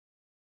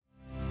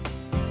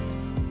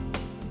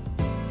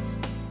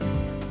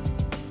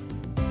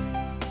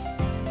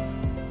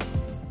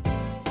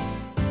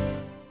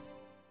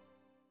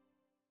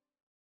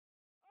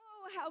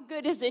How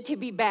good is it to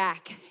be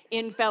back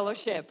in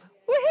fellowship?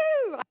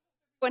 Woohoo!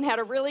 Everyone had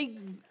a really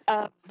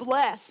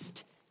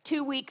blessed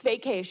 2-week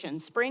vacation,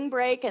 spring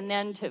break, and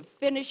then to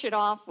finish it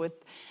off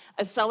with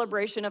a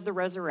celebration of the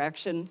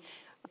resurrection.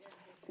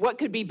 What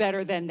could be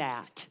better than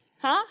that?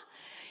 Huh?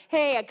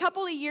 Hey, a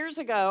couple of years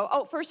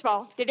ago, first of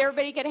all, did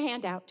everybody get a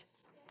handout?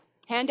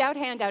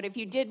 Handout. If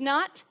you did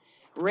not,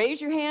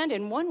 raise your hand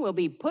and one will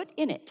be put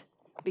in it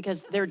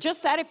because they're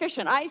just that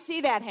efficient. I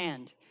see that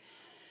hand.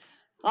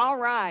 All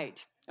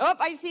right. Oh,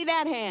 I see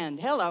that hand.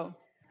 Hello.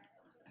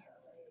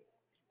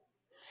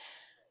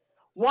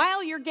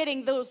 While you're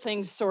getting those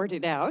things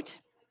sorted out,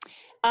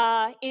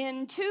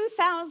 in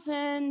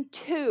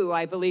 2002,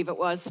 I believe it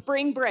was,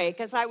 spring break,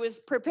 as I was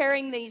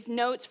preparing these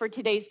notes for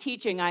today's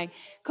teaching, I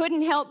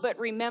couldn't help but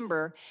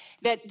remember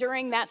that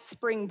during that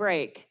spring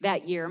break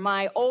that year,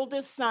 my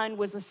oldest son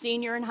was a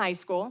senior in high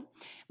school,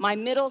 my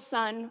middle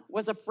son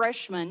was a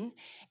freshman,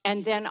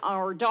 and then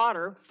our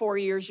daughter, 4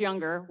 years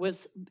younger,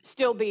 was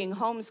still being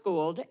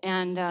homeschooled.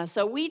 And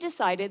so we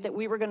decided that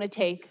we were going to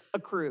take a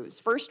cruise,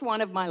 first one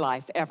of my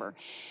life ever.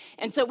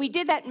 And so we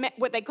did that,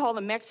 what they call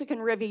the Mexican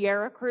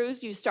Riviera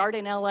cruise. You start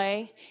in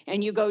LA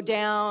and you go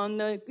down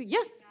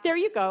there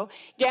you go,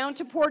 down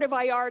to Puerto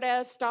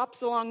Vallarta,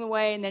 stops along the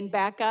way, and then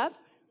back up.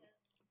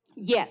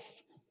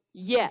 Yes.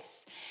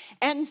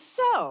 And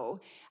so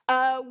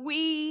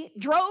we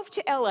drove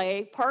to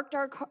LA, parked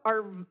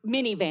our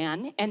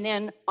minivan, and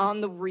then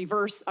on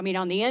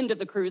the end of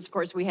the cruise, of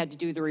course, we had to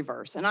do the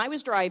reverse. And I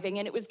was driving,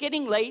 and it was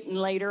getting late and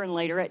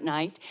later at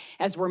night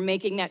as we're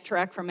making that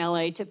trek from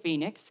LA to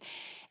Phoenix.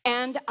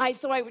 And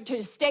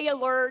to stay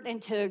alert and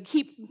to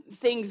keep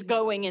things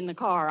going in the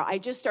car, I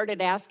just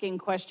started asking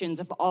questions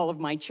of all of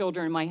my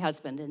children and my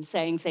husband and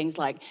saying things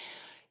like,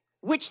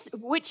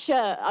 which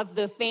of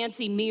the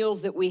fancy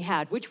meals that we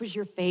had, which was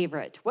your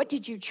favorite? What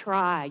did you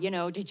try?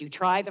 Did you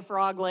try the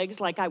frog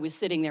legs? Like I was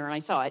sitting there and I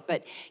saw it,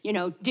 but,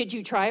 did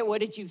you try it? What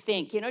did you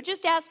think?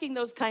 Just asking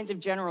those kinds of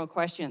general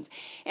questions.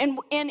 And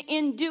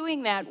in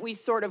doing that, we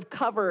sort of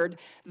covered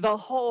the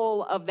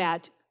whole of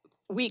that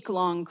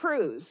week-long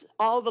cruise,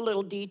 all the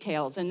little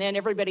details, and then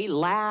everybody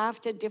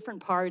laughed at different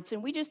parts,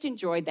 and we just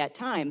enjoyed that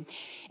time.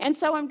 And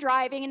so I'm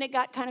driving, and it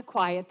got kind of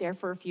quiet there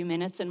for a few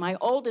minutes, and my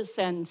oldest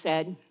son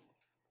said,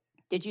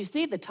 "Did you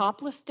see the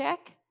topless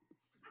deck?"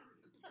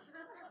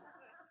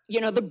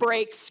 The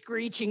brakes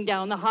screeching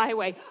down the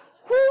highway.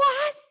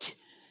 "What?"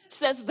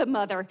 says the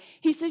mother.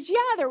 He says, "Yeah,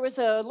 there was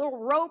a little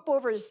rope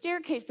over the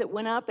staircase that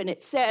went up, and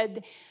it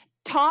said,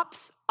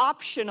 tops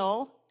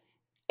optional,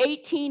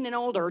 18 and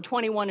older, or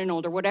 21 and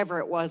older, whatever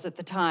it was at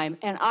the time."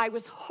 And I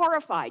was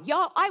horrified.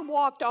 Y'all, I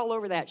walked all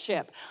over that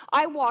ship.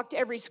 I walked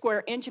every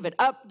square inch of it,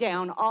 up,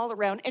 down, all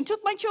around, and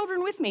took my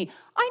children with me.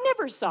 I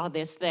never saw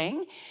this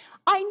thing.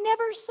 I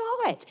never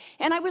saw it.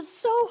 And I was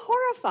so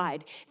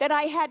horrified that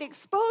I had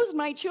exposed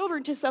my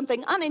children to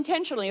something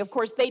unintentionally. Of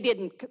course, they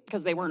didn't,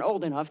 because they weren't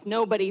old enough.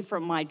 Nobody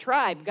from my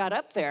tribe got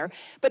up there.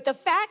 But the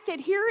fact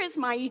that here is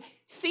my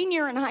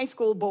senior in high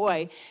school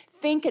boy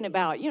thinking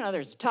about,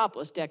 there's a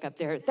topless deck up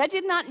there, that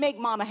did not make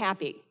Mama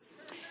happy.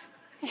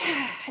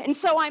 And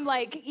so I'm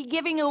like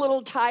giving a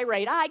little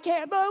tirade. "I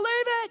can't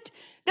believe it.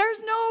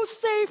 There's no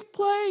safe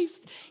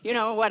place."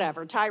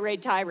 Whatever,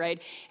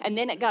 tirade. And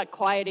then it got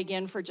quiet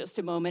again for just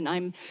a moment.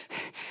 I'm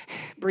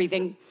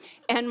breathing.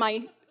 And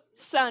my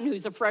son,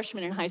 who's a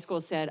freshman in high school,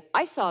 said,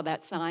 "I saw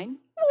that sign."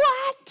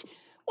 "What?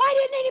 Why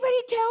didn't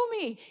anybody tell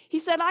me?" He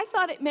said, "I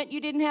thought it meant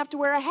you didn't have to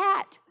wear a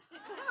hat."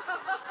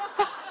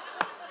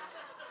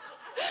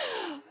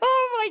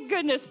 Oh my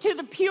goodness, to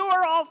the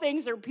pure, all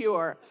things are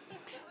pure.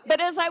 But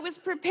as I was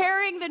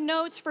preparing the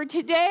notes for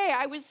today,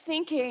 I was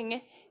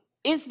thinking,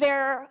 is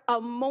there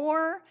a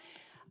more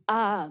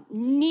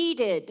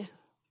needed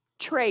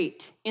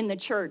trait in the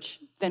church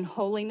than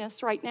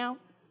holiness right now?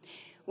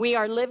 We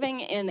are living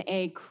in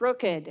a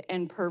crooked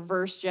and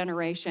perverse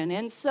generation,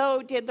 and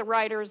so did the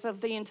writers of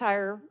the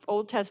entire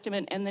Old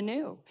Testament and the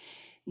New.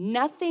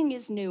 Nothing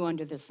is new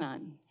under the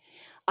sun.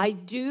 I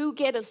do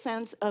get a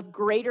sense of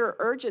greater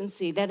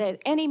urgency that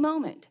at any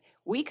moment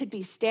we could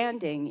be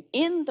standing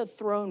in the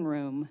throne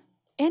room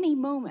any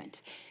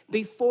moment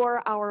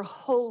before our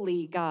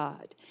holy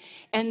God.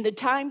 And the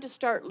time to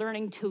start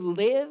learning to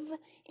live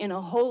in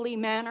a holy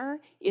manner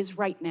is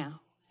right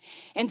now.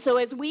 And so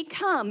as we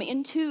come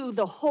into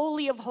the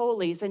Holy of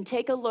Holies and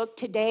take a look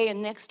today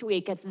and next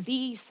week at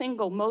the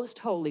single most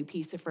holy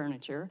piece of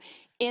furniture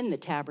in the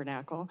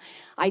tabernacle,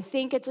 I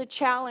think it's a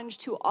challenge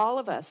to all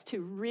of us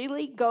to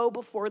really go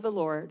before the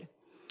Lord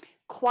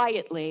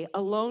quietly,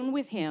 alone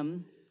with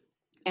Him,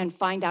 and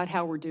find out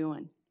how we're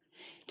doing.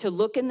 To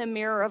look in the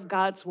mirror of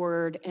God's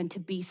word and to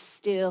be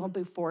still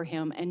before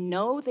Him and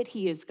know that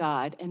He is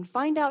God and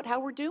find out how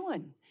we're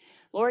doing.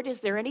 Lord,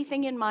 is there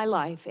anything in my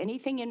life,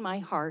 anything in my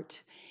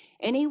heart,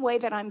 any way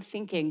that I'm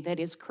thinking that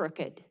is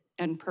crooked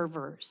and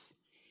perverse?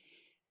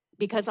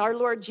 Because our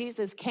Lord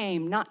Jesus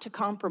came not to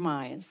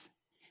compromise,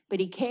 but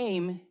He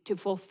came to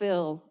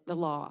fulfill the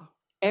law,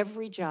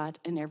 every jot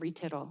and every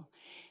tittle.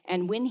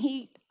 And when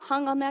he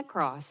hung on that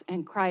cross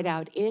and cried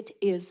out, "It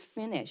is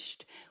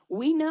finished,"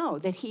 we know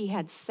that he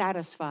had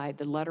satisfied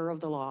the letter of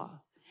the law.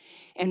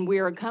 And we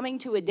are coming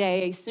to a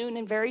day soon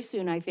and very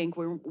soon, I think,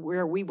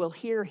 where we will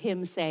hear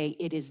him say,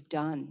 "It is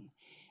done."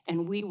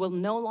 And we will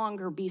no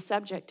longer be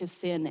subject to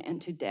sin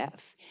and to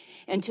death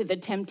and to the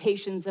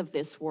temptations of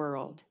this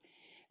world.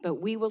 But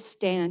we will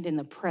stand in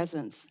the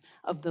presence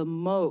of the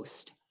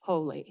most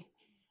holy,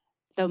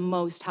 the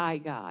most high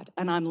God.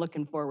 And I'm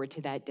looking forward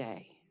to that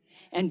day.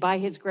 And by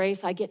his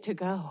grace, I get to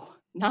go.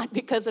 Not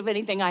because of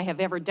anything I have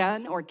ever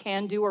done or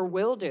can do or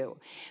will do,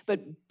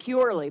 but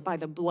purely by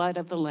the blood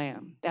of the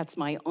Lamb. That's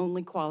my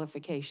only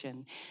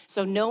qualification.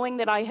 So knowing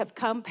that I have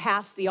come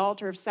past the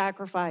altar of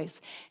sacrifice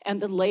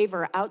and the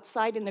laver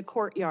outside in the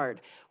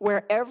courtyard,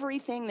 where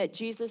everything that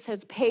Jesus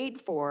has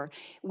paid for,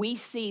 we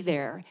see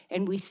there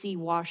and we see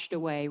washed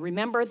away.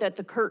 Remember that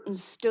the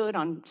curtains stood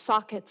on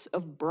sockets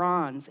of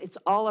bronze. It's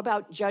all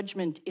about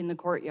judgment in the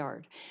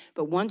courtyard.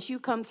 But once you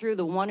come through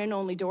the one and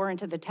only door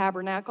into the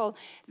tabernacle,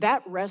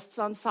 that rests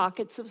on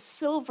sockets of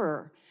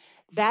silver.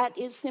 That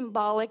is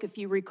symbolic, if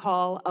you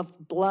recall,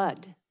 of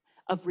blood,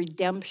 of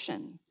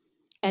redemption.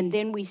 And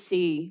then we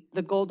see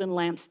the golden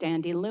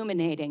lampstand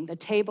illuminating, the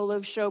table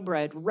of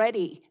showbread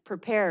ready,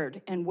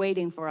 prepared, and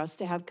waiting for us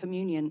to have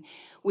communion.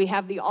 We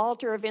have the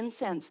altar of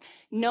incense,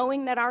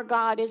 knowing that our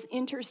God is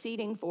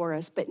interceding for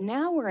us. But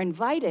now we're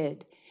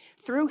invited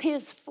through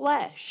his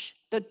flesh,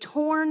 the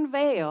torn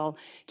veil,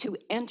 to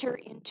enter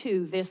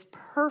into this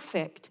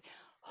perfect,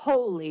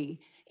 holy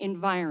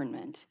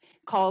environment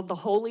called the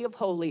Holy of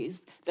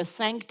Holies, the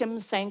Sanctum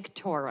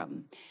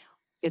Sanctorum.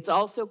 It's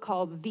also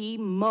called the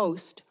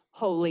most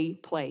holy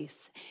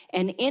place.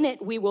 And in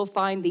it, we will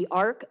find the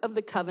Ark of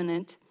the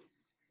Covenant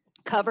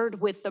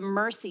covered with the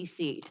mercy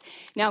seat.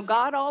 Now,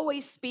 God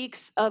always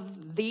speaks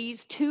of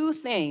these two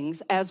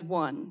things as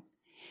one.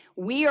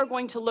 We are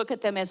going to look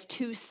at them as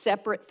two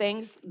separate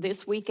things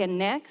this week and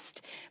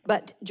next,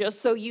 but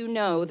just so you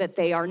know that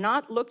they are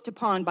not looked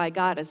upon by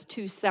God as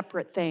two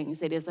separate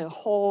things. It is a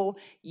whole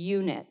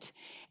unit.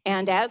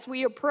 And as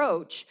we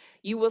approach,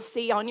 you will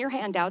see on your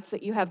handouts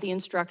that you have the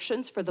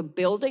instructions for the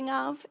building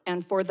of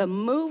and for the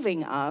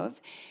moving of.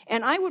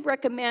 And I would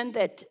recommend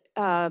that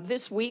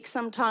this week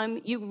sometime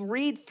you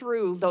read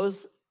through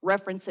those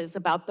references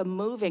about the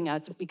moving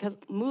of, because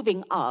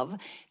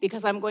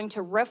I'm going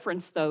to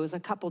reference those a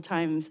couple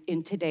times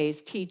in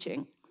today's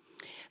teaching.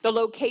 The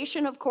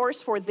location, of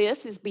course, for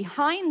this is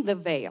behind the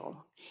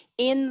veil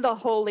in the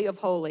Holy of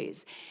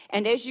Holies.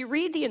 And as you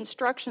read the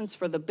instructions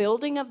for the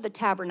building of the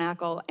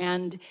tabernacle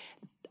and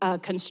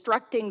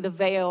constructing the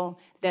veil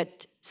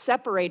that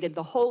separated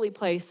the holy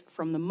place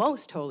from the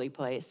most holy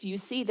place, you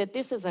see that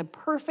this is a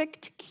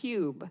perfect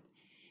cube.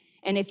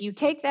 And if you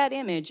take that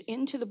image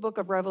into the book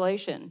of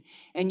Revelation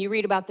and you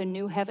read about the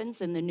new heavens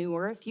and the new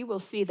earth, you will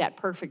see that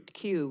perfect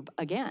cube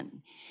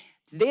again.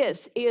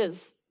 This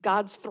is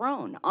God's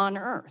throne on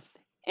earth,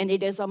 and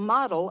it is a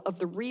model of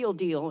the real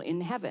deal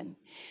in heaven.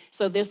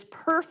 So this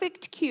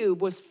perfect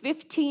cube was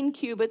 15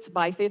 cubits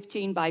by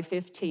 15 by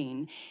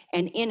 15,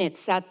 and in it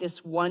sat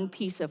this one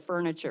piece of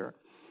furniture.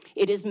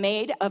 It is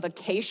made of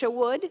acacia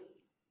wood,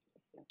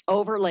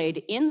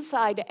 overlaid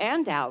inside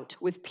and out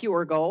with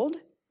pure gold.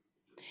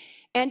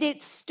 And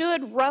it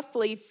stood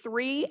roughly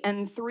 3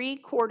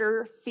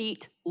 3/4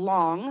 feet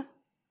long,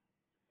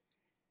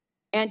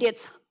 and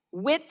its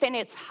width and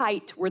its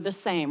height were the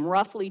same,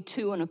 roughly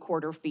 2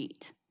 1/4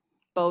 feet,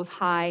 both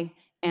high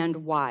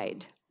and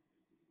wide.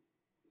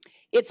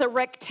 It's a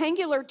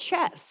rectangular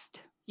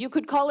chest. You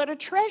could call it a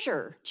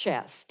treasure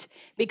chest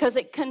because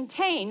it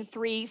contained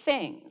 3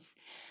 things: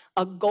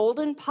 a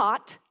golden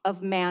pot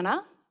of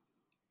manna,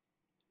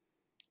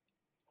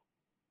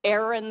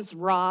 Aaron's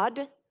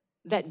rod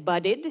that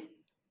budded,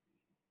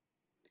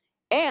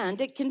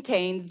 and it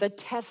contained the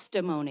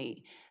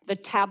testimony, the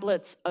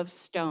tablets of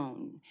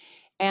stone.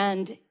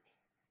 And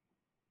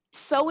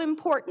so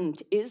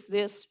important is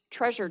this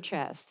treasure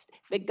chest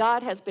that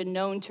God has been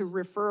known to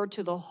refer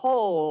to the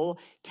whole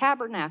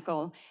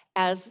tabernacle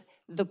as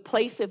the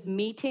place of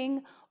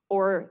meeting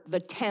or the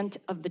tent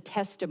of the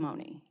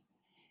testimony.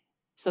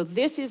 So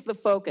this is the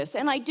focus.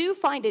 And I do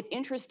find it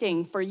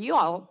interesting for you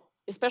all,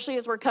 especially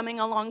as we're coming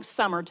along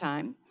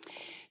summertime,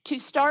 to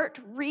start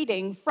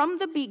reading from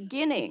the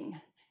beginning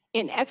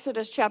in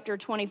Exodus chapter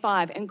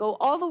 25 and go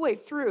all the way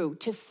through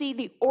to see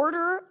the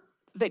order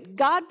that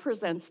God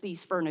presents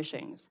these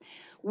furnishings.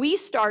 We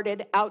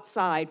started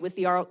outside with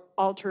the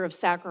altar of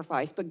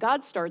sacrifice, but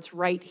God starts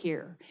right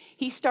here.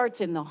 He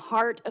starts in the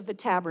heart of the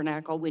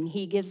tabernacle when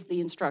he gives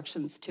the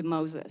instructions to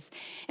Moses.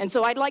 And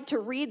so I'd like to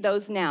read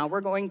those now.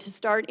 We're going to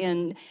start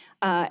in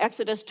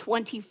Exodus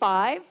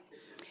 25.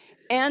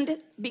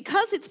 And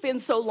because it's been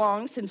so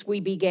long since we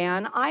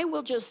began, I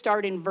will just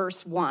start in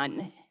verse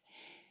 1.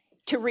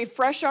 To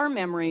refresh our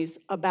memories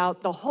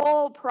about the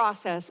whole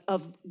process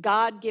of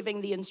God giving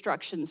the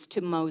instructions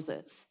to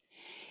Moses.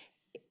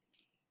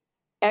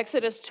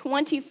 Exodus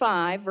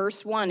 25,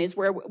 verse 1 is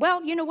where,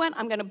 well, you know what?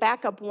 I'm going to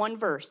back up one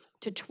verse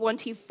to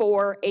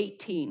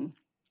 24:18.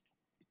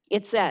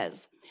 It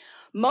says,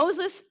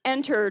 Moses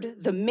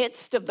entered the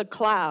midst of the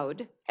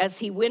cloud as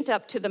he went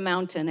up to the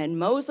mountain, and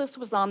Moses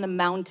was on the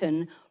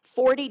mountain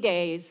 40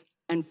 days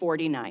and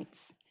 40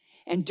 nights.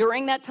 And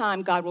during that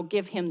time, God will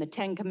give him the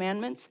 10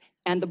 commandments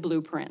and the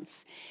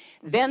blueprints.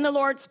 Then the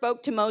Lord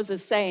spoke to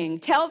Moses, saying,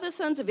 "Tell the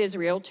sons of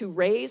Israel to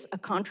raise a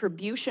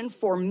contribution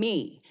for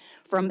me.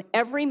 From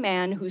every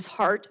man whose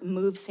heart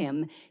moves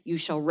him, you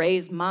shall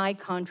raise my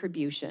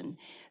contribution.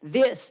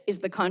 This is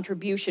the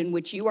contribution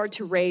which you are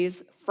to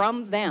raise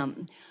from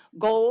them: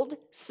 gold,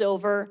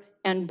 silver,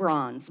 and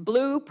bronze,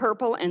 blue,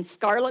 purple, and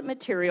scarlet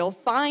material,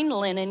 fine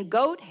linen,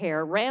 goat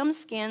hair, ram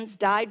skins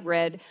dyed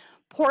red,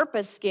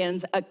 porpoise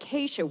skins,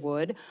 acacia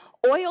wood,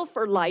 oil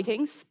for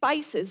lighting,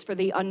 spices for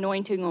the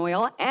anointing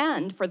oil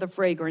and for the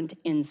fragrant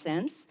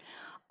incense,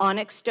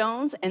 onyx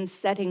stones and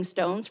setting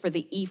stones for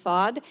the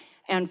ephod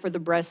and for the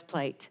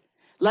breastplate.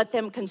 Let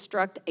them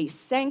construct a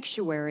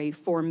sanctuary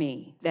for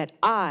me, that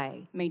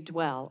I may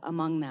dwell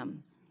among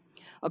them,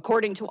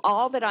 according to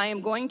all that I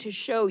am going to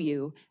show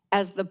you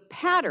as the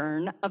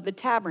pattern of the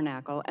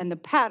tabernacle and the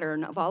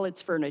pattern of all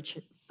its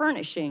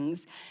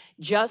furnishings,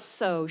 just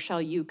so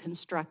shall you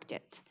construct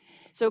it."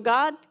 So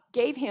God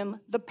gave him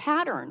the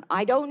pattern.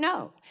 I don't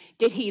know.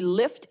 Did he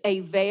lift a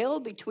veil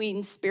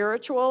between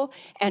spiritual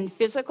and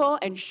physical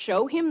and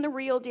show him the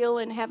real deal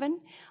in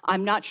heaven?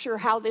 I'm not sure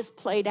how this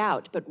played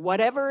out, but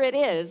whatever it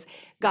is,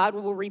 God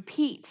will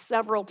repeat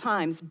several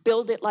times,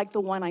 build it like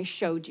the one I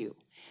showed you.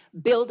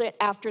 Build it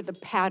after the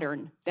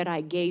pattern that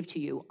I gave to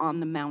you on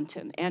the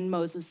mountain. And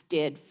Moses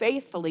did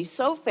faithfully,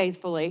 so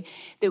faithfully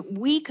that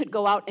we could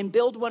go out and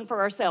build one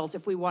for ourselves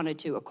if we wanted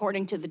to,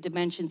 according to the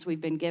dimensions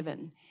we've been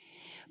given.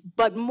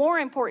 But more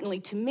importantly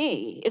to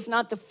me is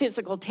not the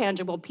physical,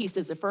 tangible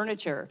pieces of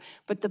furniture,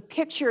 but the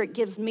picture it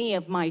gives me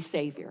of my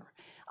Savior.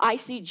 I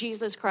see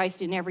Jesus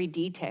Christ in every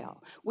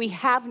detail. We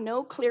have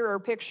no clearer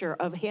picture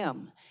of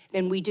him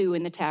than we do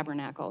in the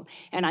tabernacle.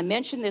 And I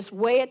mentioned this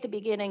way at the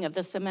beginning of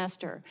the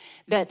semester,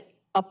 that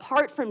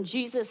apart from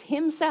Jesus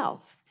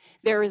himself,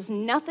 there is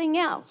nothing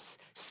else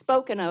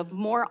spoken of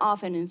more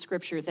often in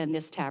Scripture than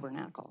this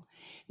tabernacle.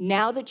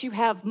 Now that you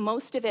have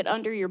most of it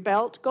under your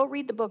belt, go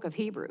read the book of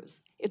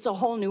Hebrews. It's a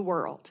whole new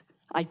world.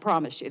 I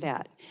promise you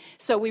that.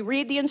 So we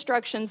read the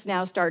instructions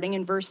now, starting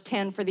in verse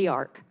 10 for the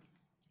ark.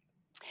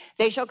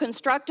 "They shall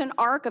construct an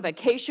ark of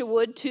acacia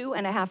wood,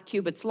 2.5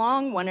 cubits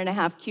long,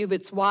 1.5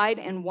 cubits wide,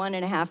 and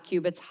 1.5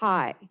 cubits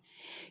high.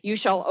 You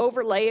shall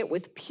overlay it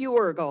with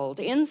pure gold.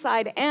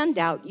 Inside and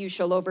out you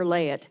shall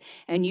overlay it,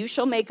 and you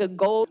shall make a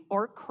gold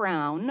or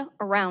crown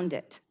around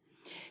it.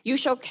 You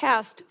shall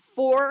cast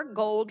 4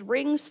 gold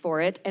rings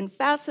for it and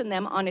fasten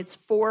them on its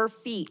 4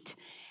 feet.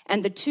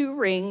 And the 2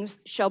 rings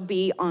shall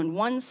be on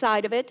one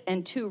side of it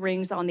and 2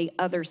 rings on the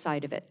other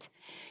side of it.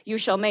 You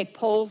shall make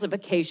poles of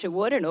acacia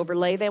wood and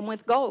overlay them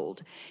with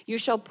gold. You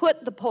shall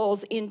put the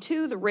poles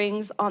into the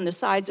rings on the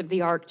sides of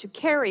the ark to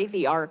carry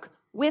the ark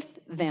with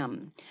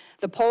them.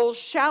 The poles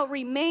shall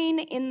remain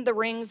in the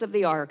rings of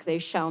the ark. They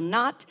shall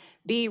not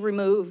be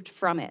removed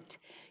from it.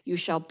 You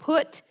shall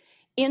put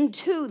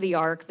into the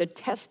ark the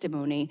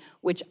testimony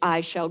which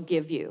I shall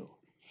give you."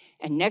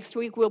 And next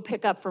week we'll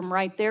pick up from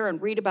right there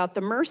and read about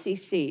the mercy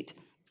seat.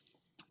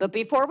 But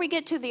before we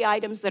get to the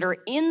items that are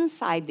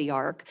inside the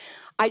ark,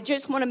 I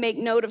just want to make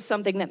note of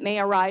something that may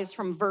arise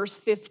from verse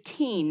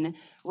 15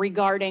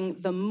 regarding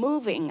the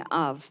moving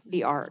of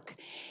the ark.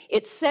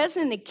 It says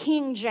in the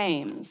King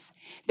James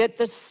that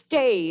the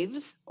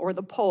staves, or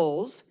the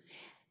poles,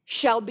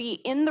 shall be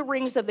in the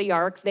rings of the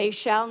ark. They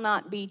shall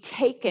not be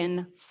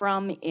taken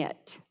from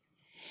it.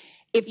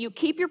 If you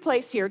keep your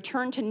place here,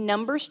 turn to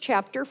Numbers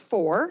chapter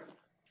 4.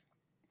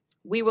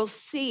 We will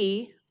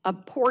see a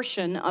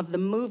portion of the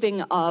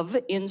moving of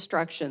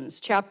instructions.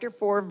 Chapter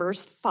 4,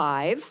 verse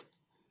 5.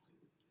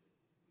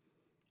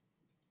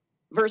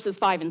 Verses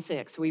 5 and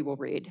 6 we will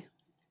read.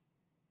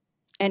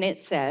 And it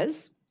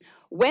says,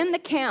 "When the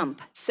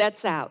camp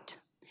sets out,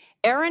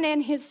 Aaron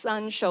and his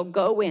sons shall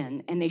go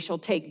in, and they shall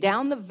take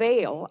down the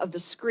veil of the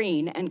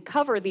screen and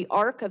cover the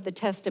ark of the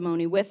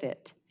testimony with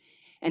it.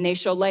 And they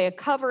shall lay a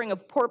covering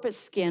of porpoise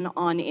skin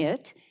on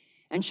it,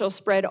 and shall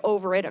spread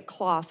over it a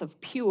cloth of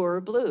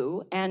pure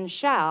blue, and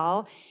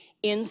shall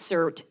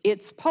insert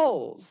its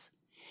poles."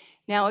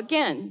 Now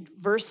again,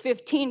 verse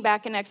 15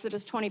 back in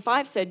Exodus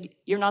 25 said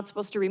you're not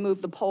supposed to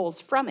remove the poles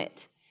from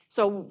it.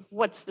 So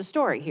what's the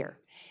story here?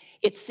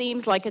 It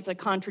seems like it's a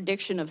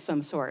contradiction of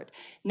some sort.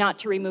 Not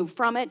to remove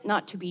from it,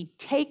 not to be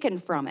taken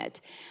from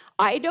it.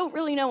 I don't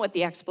really know what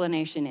the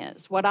explanation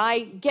is. What I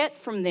get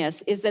from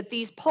this is that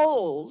these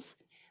poles,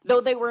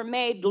 though they were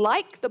made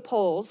like the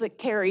poles that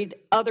carried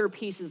other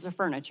pieces of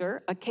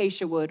furniture,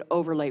 acacia wood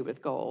overlaid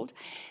with gold,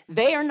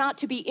 they are not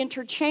to be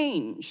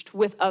interchanged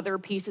with other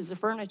pieces of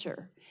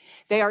furniture.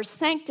 They are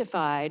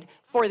sanctified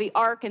for the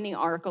ark and the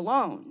ark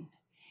alone.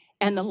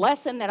 And the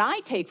lesson that I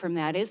take from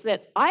that is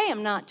that I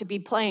am not to be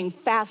playing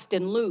fast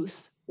and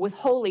loose with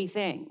holy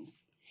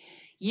things.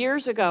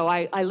 Years ago,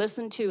 I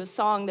listened to a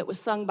song that was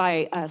sung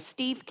by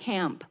Steve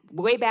Camp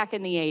way back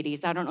in the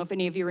 80s. I don't know if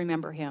any of you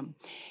remember him.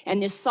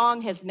 And this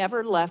song has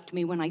never left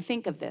me when I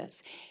think of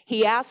this.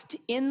 He asked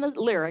in the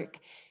lyric,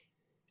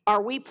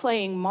 are we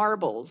playing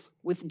marbles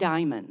with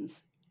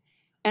diamonds?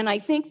 And I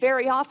think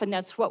very often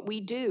that's what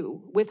we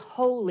do with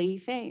holy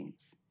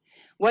things.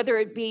 Whether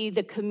it be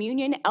the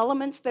communion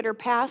elements that are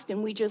passed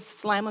and we just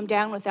slam them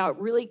down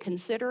without really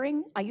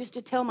considering. I used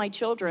to tell my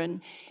children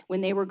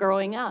when they were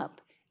growing up,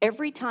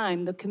 every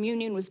time the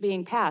communion was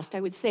being passed, I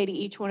would say to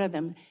each one of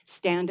them,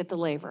 stand at the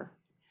laver.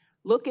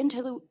 Look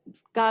into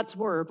God's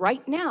word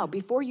right now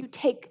before you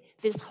take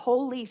this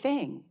holy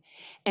thing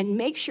and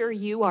make sure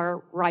you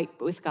are right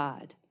with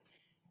God,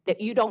 that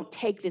you don't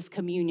take this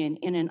communion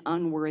in an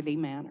unworthy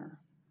manner.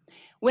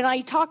 When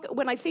I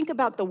think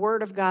about the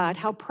Word of God,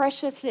 how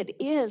precious it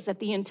is that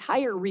the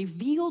entire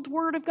revealed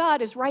Word of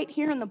God is right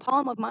here in the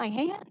palm of my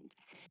hand.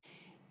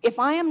 If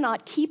I am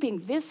not keeping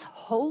this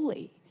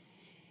holy,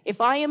 if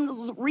I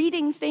am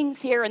reading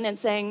things here and then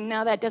saying,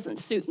 no, that doesn't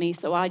suit me,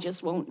 so I'll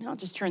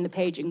just turn the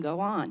page and go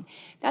on.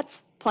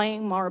 That's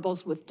playing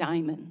marbles with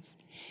diamonds.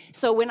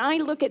 So when I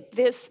look at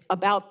this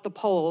about the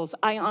poles,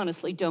 I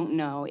honestly don't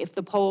know if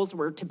the poles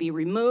were to be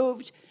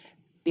removed,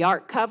 the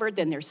ark covered,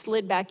 then they're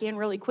slid back in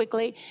really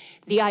quickly.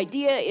 The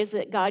idea is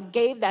that God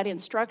gave that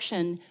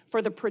instruction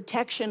for the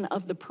protection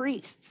of the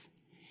priests,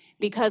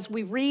 because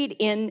we read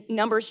in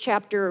Numbers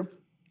chapter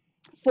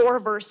 4,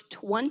 verse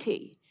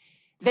 20,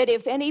 that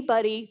if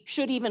anybody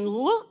should even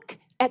look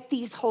at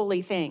these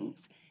holy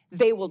things,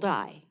 they will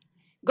die.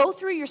 Go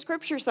through your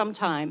scripture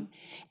sometime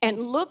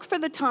and look for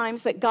the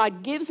times that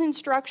God gives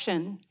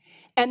instruction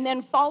and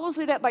then follows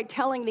it up by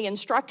telling the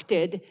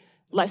instructed,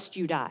 lest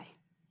you die.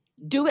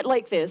 Do it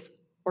like this,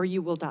 or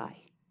you will die.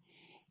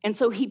 And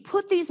so he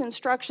put these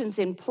instructions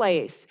in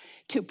place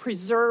to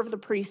preserve the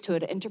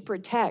priesthood and to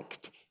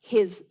protect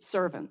his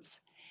servants.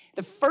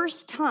 The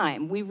first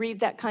time we read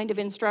that kind of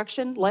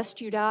instruction,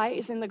 lest you die,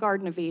 is in the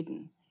Garden of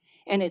Eden.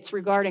 And it's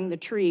regarding the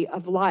tree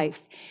of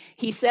life.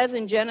 He says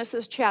in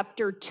Genesis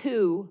chapter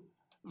 2,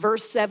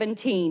 verse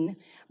 17,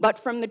 but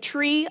from the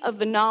tree of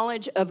the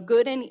knowledge of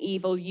good and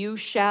evil you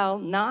shall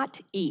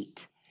not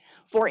eat.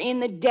 For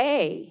in the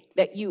day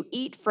that you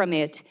eat from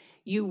it,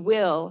 you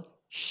will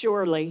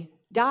surely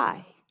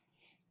die.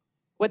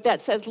 What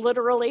that says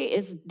literally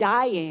is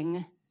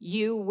dying,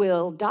 you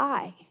will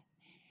die.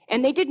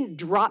 And they didn't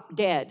drop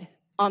dead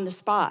on the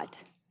spot.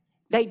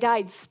 They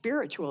died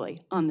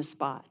spiritually on the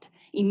spot.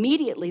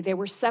 Immediately they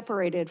were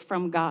separated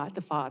from God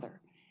the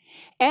Father.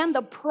 And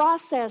the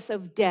process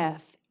of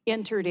death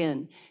entered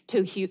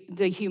into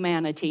the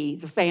humanity,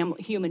 the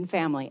human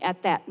family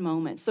at that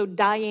moment. So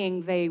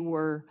dying, they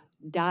were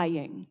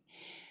dying.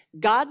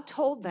 God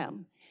told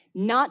them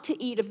not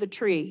to eat of the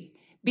tree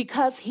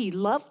because he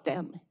loved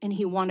them and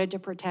he wanted to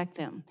protect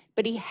them.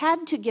 But he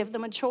had to give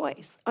them a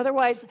choice.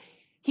 Otherwise,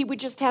 he would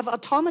just have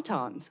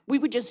automatons. We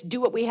would just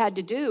do what we had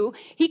to do.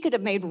 He could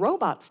have made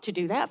robots to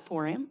do that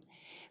for him.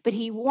 But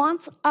he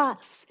wants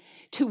us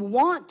to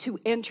want to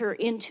enter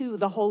into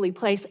the holy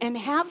place and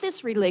have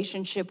this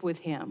relationship with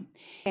him,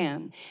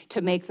 and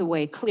to make the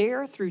way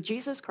clear through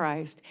Jesus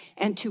Christ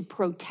and to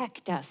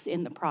protect us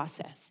in the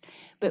process.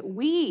 But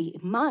we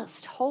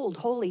must hold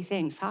holy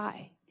things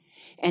high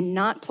and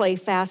not play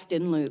fast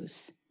and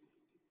loose.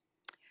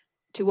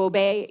 To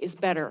obey is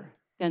better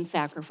than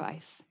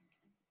sacrifice.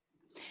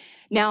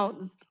 Now,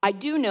 I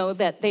do know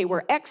that they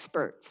were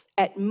experts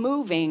at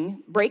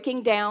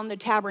breaking down the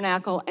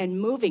tabernacle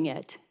and moving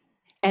it.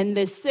 And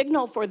the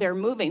signal for their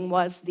moving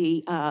was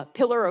the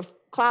pillar of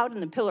cloud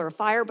and the pillar of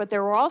fire, but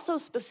there were also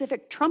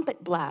specific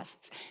trumpet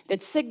blasts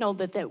that signaled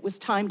that it was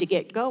time to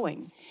get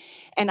going.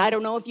 And I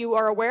don't know if you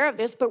are aware of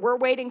this, but we're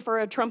waiting for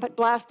a trumpet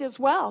blast as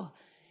well.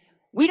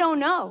 We don't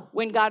know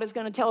when God is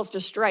going to tell us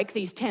to strike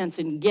these tents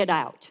and get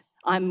out.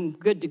 I'm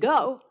good to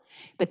go.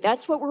 But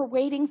that's what we're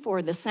waiting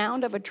for, the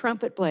sound of a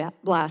trumpet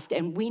blast,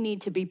 and we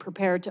need to be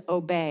prepared to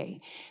obey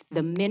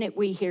the minute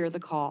we hear the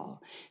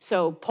call.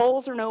 So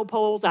poles or no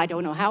poles, I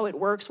don't know how it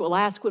works. We'll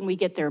ask when we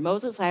get there.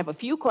 Moses, I have a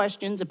few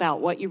questions about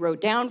what you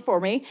wrote down for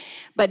me,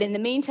 but in the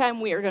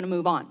meantime, we are going to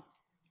move on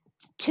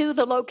to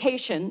the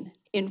location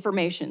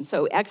information.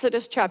 So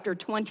Exodus chapter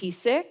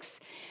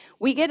 26,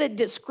 we get a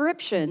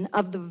description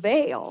of the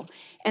veil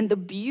and the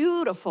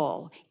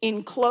beautiful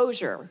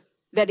enclosure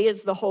that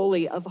is the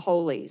Holy of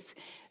Holies.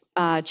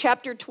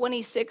 Chapter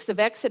 26 of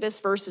Exodus,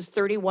 verses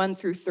 31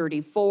 through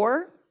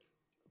 34.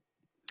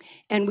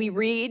 And we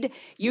read,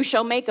 you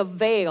shall make a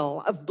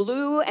veil of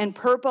blue and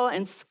purple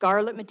and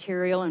scarlet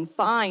material and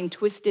fine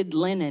twisted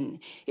linen.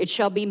 It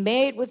shall be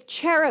made with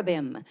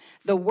cherubim,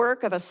 the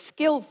work of a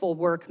skillful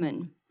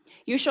workman.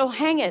 You shall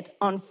hang it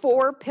on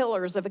 4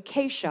 pillars of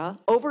acacia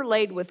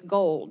overlaid with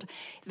gold.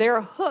 Their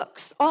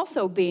hooks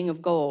also being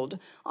of gold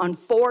on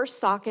 4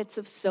 sockets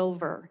of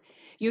silver.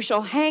 You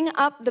shall hang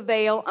up the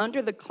veil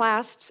under the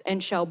clasps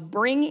and shall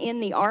bring in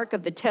the ark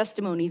of the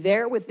testimony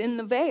there within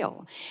the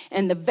veil.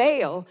 And the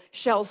veil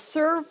shall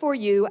serve for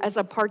you as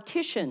a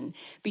partition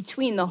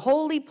between the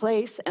holy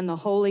place and the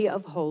holy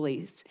of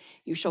holies.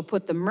 You shall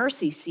put the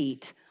mercy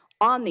seat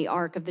on the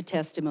ark of the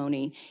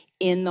testimony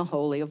in the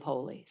holy of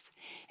holies.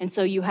 And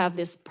so you have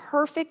this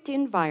perfect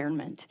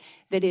environment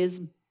that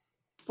is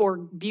for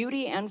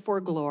beauty and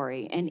for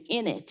glory, and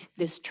in it,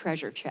 this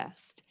treasure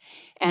chest.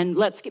 And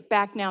let's get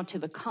back now to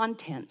the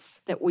contents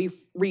that we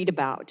read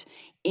about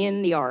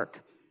in the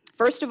ark.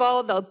 First of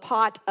all, the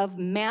pot of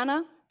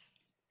manna.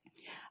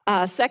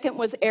 Second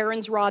was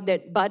Aaron's rod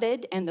that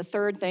budded. And the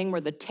third thing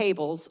were the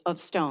tables of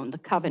stone, the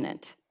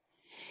covenant.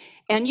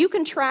 And you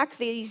can track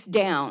these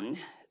down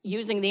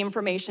using the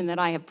information that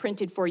I have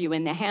printed for you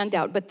in the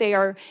handout, but they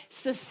are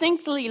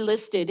succinctly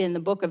listed in the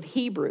book of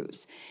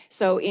Hebrews.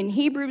 So in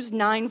Hebrews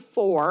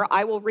 9:4,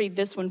 I will read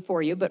this one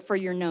for you, but for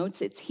your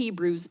notes, it's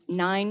Hebrews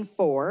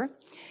 9:4.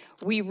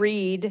 We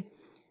read,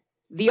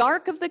 "The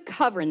ark of the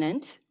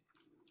covenant,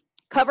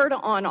 covered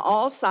on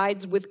all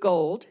sides with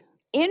gold,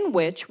 in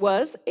which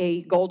was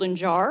a golden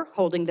jar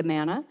holding the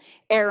manna,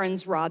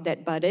 Aaron's rod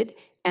that budded,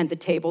 and the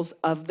tables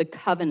of the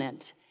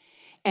covenant."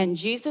 And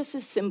Jesus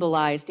is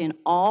symbolized in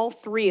all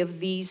three of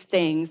these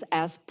things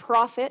as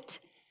prophet,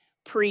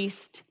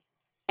 priest,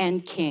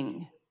 and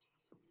king.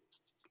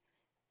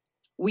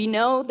 We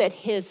know that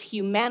his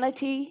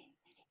humanity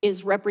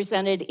is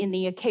represented in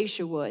the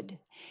acacia wood,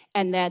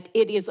 and that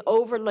it is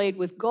overlaid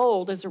with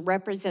gold as a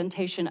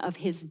representation of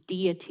his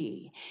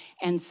deity.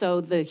 And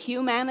so the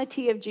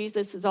humanity of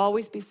Jesus is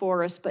always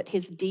before us, but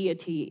his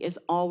deity is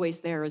always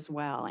there as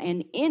well.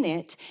 And in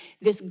it,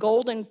 this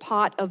golden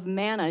pot of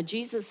manna,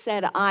 Jesus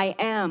said, "I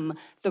am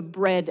the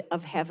bread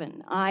of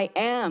heaven. I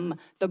am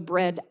the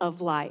bread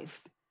of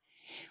life."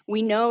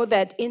 We know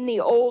that in the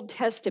Old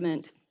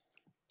Testament,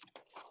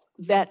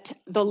 that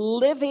the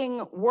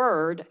living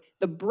word,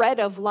 the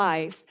bread of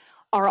life,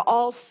 are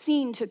all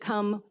seen to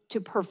come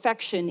to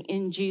perfection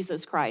in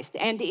Jesus Christ.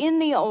 And in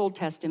the Old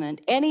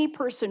Testament, any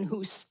person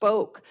who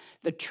spoke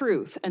the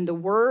truth and the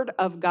word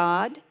of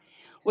God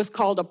was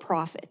called a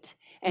prophet.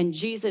 And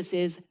Jesus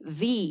is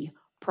the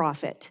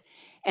prophet.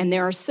 And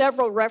there are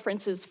several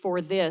references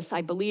for this.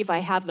 I believe I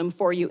have them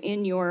for you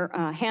in your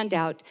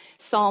handout.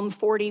 Psalm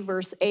 40,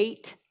 verse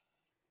 8,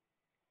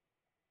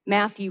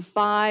 Matthew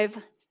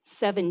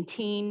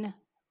 5:17,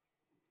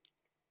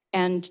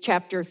 and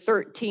chapter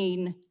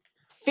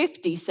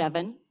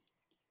 13:57,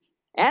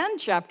 and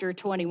chapter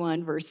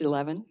 21, verse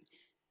 11,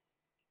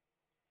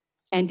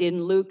 and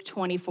in Luke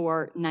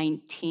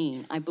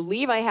 24:19. I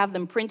believe I have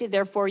them printed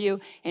there for you,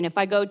 and if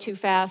I go too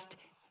fast,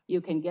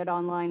 you can get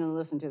online and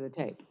listen to the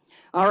tape.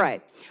 All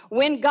right.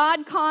 When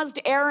God caused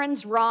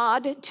Aaron's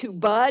rod to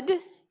bud,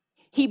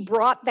 he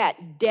brought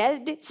that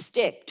dead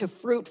stick to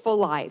fruitful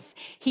life.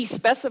 He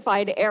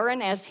specified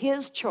Aaron as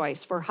his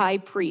choice for high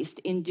priest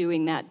in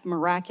doing that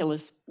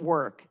miraculous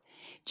work.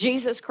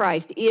 Jesus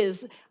Christ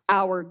is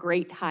our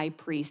great high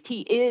priest.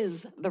 He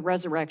is the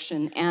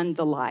resurrection and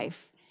the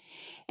life.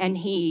 And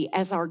he,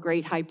 as our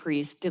great high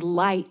priest,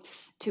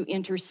 delights to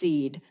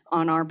intercede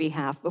on our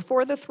behalf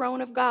before the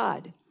throne of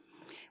God.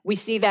 We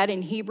see that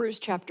in Hebrews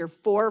chapter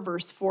 4,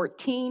 verse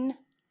 14,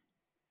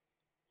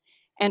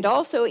 and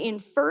also in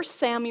 1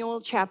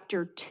 Samuel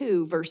chapter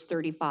 2, verse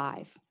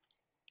 35.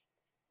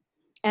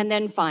 And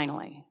then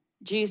finally,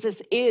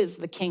 Jesus is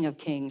the King of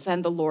Kings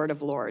and the Lord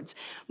of Lords.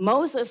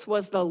 Moses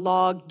was the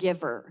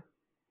lawgiver.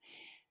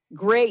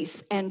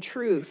 Grace and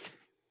truth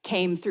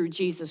came through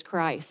Jesus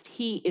Christ.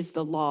 He is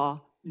the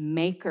law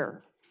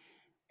maker.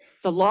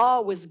 The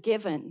law was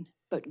given,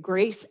 but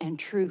grace and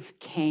truth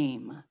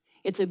came.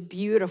 It's a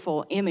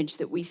beautiful image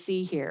that we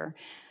see here.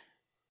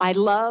 I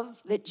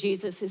love that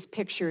Jesus is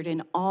pictured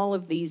in all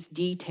of these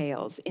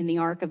details in the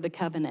Ark of the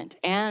Covenant.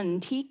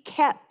 And he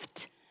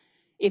kept,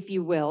 if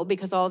you will,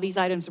 because all these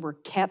items were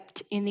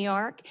kept in the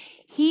ark,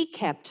 he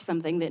kept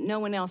something that no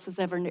one else has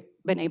ever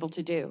been able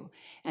to do.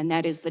 And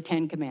that is the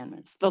Ten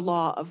Commandments, the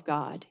law of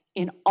God,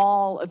 in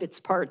all of its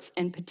parts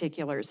and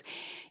particulars.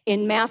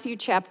 In Matthew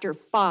chapter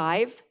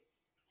 5,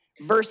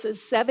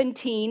 verses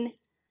 17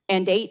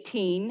 and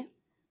 18,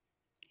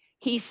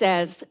 he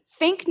says,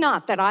 "Think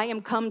not that I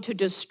am come to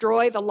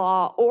destroy the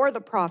law or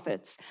the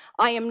prophets.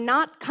 I am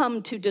not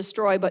come to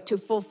destroy, but to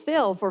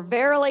fulfill. For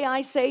verily I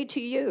say to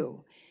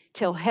you,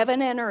 till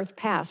heaven and earth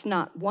pass,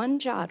 not one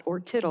jot or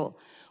tittle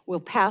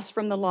will pass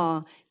from the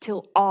law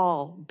till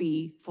all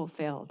be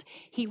fulfilled."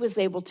 He was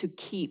able to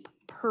keep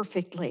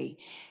perfectly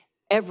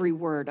every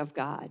word of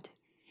God.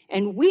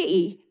 And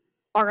we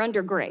are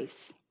under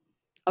grace.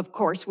 Of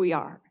course we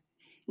are.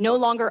 No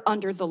longer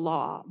under the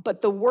law,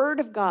 but the word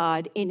of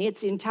God in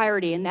its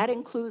entirety, and that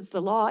includes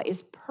the law,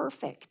 is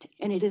perfect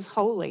and it is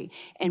holy,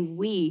 and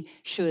we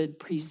should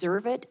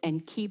preserve it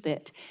and keep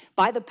it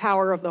by the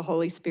power of the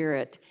Holy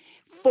Spirit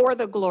for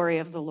the glory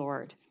of the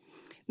Lord.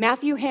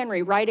 Matthew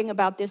Henry, writing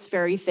about this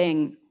very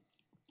thing,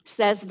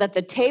 says that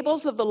the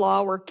tables of the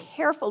law were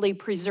carefully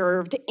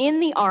preserved in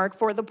the ark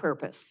for the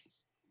purpose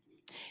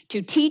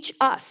to teach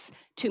us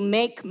to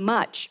make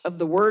much of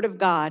the word of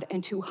God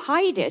and to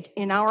hide it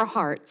in our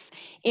hearts,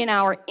 in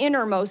our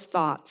innermost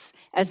thoughts,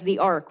 as the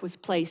ark was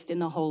placed in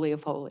the Holy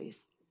of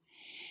Holies.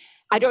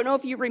 I don't know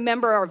if you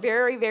remember our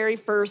very, very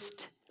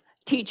first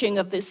teaching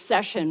of this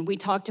session. We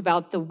talked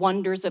about the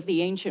wonders of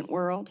the ancient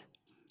world.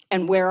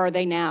 And where are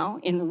they now?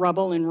 In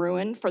rubble and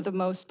ruin for the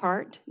most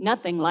part.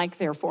 Nothing like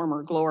their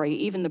former glory,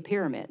 even the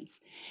pyramids.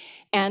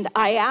 And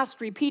I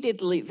asked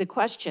repeatedly the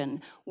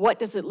question, what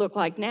does it look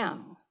like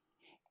now?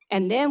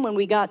 And then when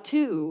we got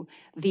to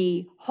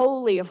the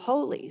Holy of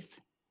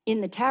Holies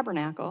in the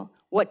tabernacle,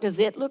 what does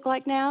it look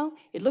like now?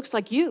 It looks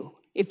like you.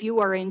 If you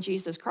are in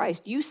Jesus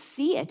Christ, you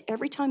see it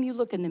every time you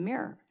look in the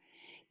mirror.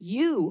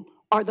 You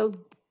are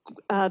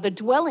the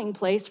dwelling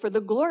place for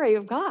the glory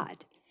of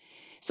God.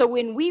 So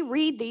when we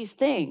read these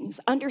things,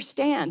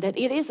 understand that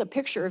it is a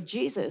picture of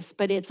Jesus,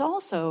 but it's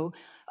also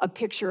a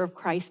picture of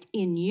Christ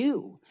in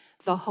you,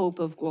 the hope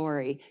of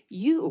glory.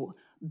 You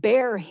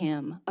bear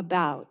him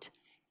about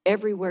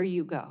everywhere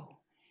you go.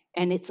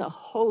 And it's a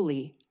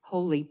holy,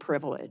 holy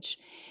privilege.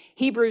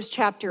 Hebrews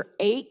chapter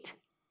 8,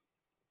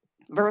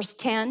 verse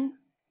 10.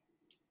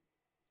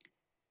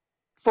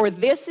 For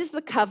this is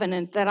the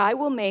covenant that I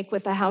will make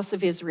with the house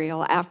of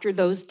Israel after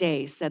those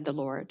days, said the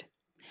Lord.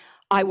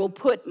 I will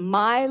put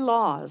my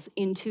laws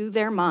into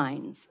their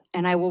minds,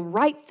 and I will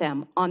write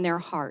them on their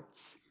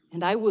hearts,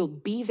 and I will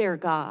be their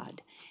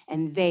God,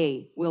 and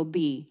they will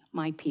be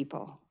my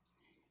people.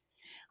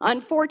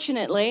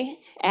 Unfortunately,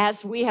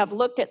 as we have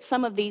looked at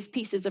some of these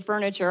pieces of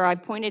furniture, I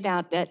pointed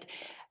out that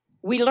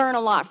we learn a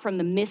lot from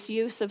the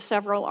misuse of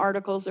several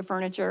articles of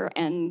furniture,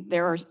 and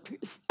there are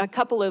a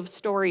couple of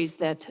stories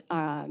that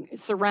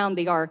surround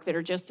the ark that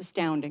are just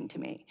astounding to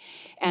me.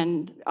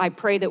 And I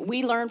pray that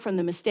we learn from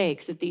the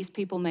mistakes that these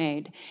people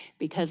made,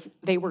 because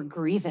they were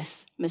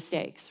grievous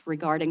mistakes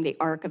regarding the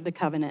Ark of the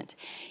Covenant.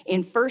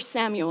 In 1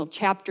 Samuel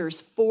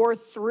chapters 4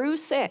 through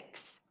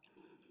 6,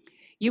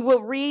 you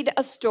will read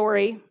a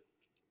story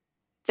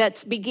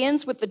that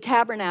begins with the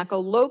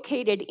tabernacle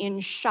located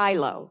in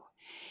Shiloh.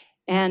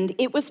 And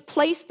it was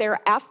placed there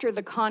after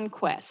the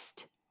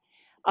conquest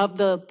of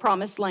the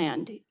promised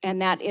land.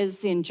 And that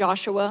is in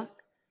Joshua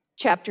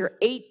chapter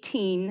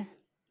 18,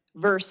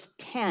 verse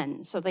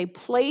 10. So they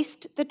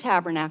placed the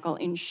tabernacle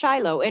in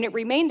Shiloh, and it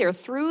remained there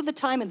through the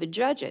time of the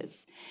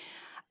judges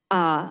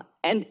and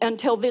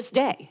until this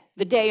day,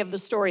 the day of the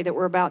story that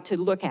we're about to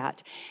look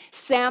at.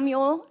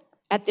 Samuel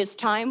at this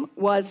time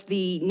was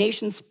the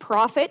nation's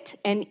prophet,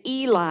 and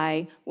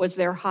Eli was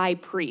their high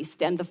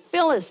priest. And the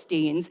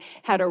Philistines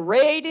had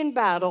arrayed in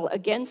battle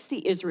against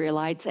the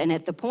Israelites, and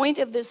at the point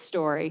of this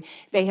story,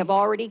 they have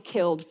already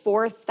killed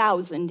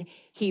 4,000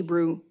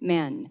 Hebrew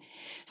men.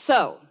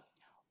 So,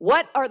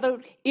 what are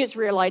the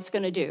Israelites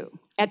going to do?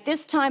 At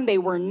this time, they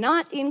were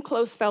not in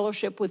close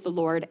fellowship with the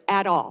Lord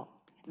at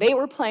all. They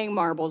were playing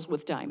marbles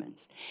with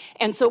diamonds.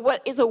 And so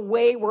what is a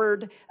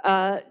wayward,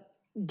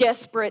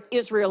 desperate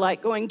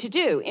Israelite going to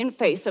do in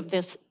face of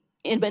this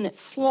imminent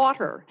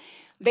slaughter?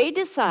 They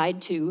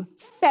decide to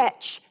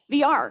fetch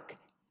the ark.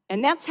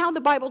 And that's how the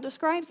Bible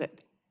describes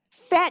it.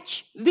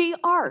 Fetch the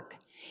ark.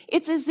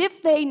 It's as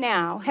if they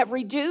now have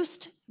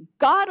reduced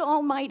God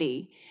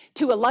Almighty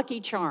to a lucky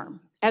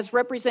charm, as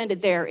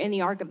represented there in the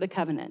Ark of the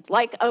Covenant,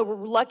 like a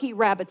lucky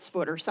rabbit's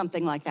foot or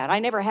something like that. I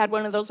never had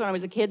one of those when I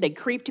was a kid. They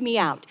creeped me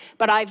out,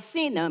 but I've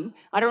seen them.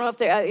 I don't know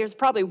if it's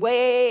probably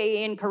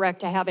way incorrect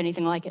to have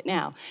anything like it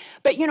now.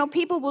 But, you know,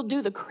 people will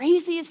do the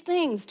craziest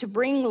things to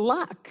bring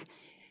luck.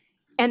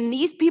 And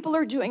these people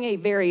are doing a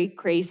very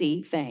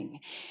crazy thing.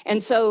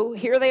 And so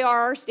here they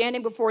are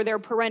standing before their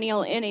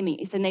perennial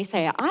enemies, and they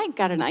say, I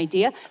got an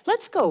idea.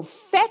 Let's go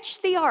fetch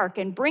the ark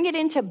and bring it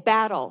into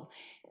battle,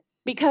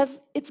 because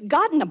it's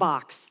God in a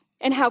box.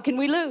 And how can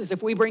we lose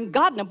if we bring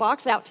God in a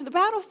box out to the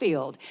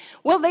battlefield?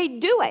 Well, they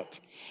do it.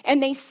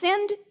 And they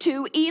send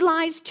to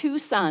Eli's two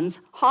sons,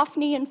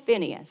 Hophni and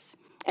Phinehas.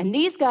 And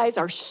these guys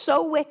are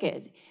so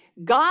wicked.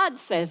 God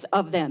says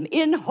of them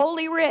in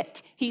Holy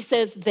Writ, he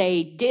says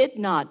they did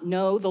not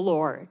know the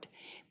Lord,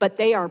 but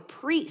they are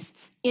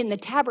priests in the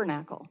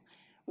tabernacle.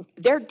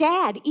 Their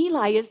dad,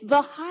 Eli, is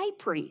the high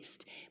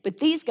priest. But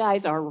these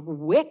guys are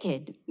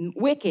wicked,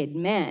 wicked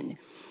men.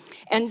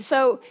 And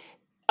so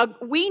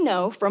we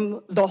know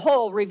from the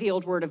whole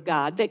revealed word of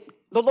God that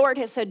the Lord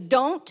has said,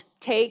 don't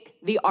take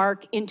the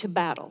ark into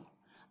battle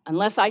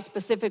unless I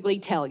specifically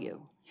tell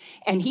you.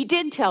 And he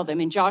did tell them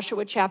in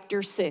Joshua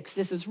chapter 6.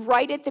 This is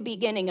right at the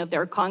beginning of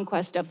their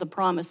conquest of the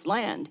promised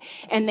land.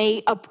 And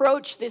they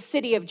approach this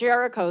city of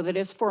Jericho that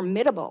is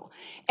formidable.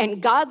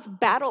 And God's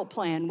battle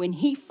plan when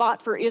he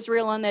fought for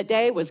Israel on that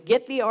day was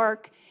get the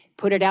ark,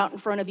 put it out in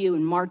front of you,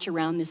 and march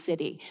around the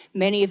city.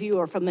 Many of you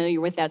are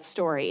familiar with that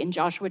story in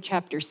Joshua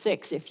chapter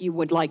 6, if you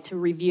would like to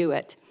review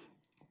it.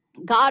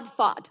 God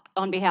fought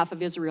on behalf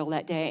of Israel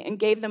that day and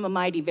gave them a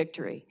mighty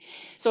victory.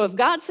 So if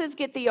God says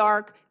get the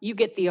ark, you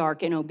get the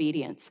ark in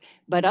obedience.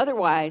 But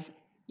otherwise,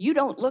 you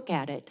don't look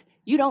at it.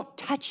 You don't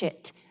touch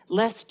it,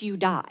 lest you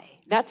die.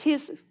 That's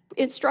his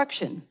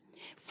instruction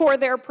for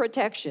their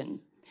protection.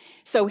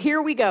 So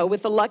here we go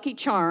with the lucky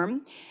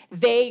charm.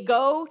 They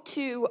go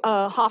to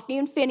Hophni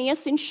and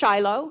Phinehas in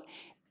Shiloh.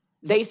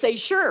 They say,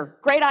 sure,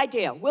 great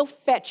idea. We'll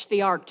fetch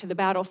the ark to the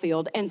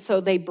battlefield. And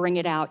so they bring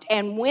it out.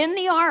 And when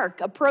the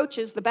ark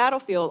approaches the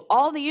battlefield,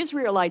 all the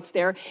Israelites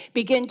there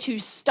begin to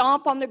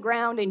stomp on the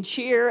ground and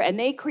cheer, and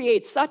they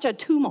create such a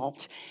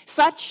tumult,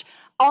 such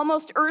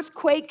almost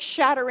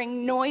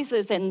earthquake-shattering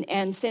noises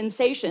and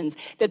sensations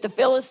that the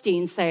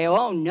Philistines say,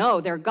 oh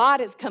no, their God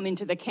has come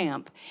into the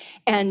camp,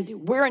 and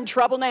we're in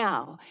trouble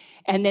now.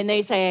 And then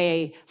they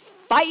say,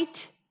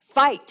 fight,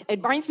 Fight.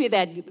 It reminds me of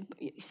that.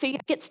 See, I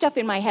get stuff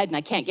in my head and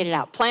I can't get it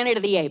out. Planet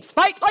of the Apes.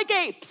 Fight like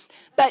apes.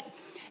 But,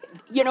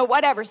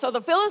 whatever. So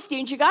the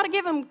Philistines, you got to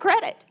give them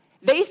credit.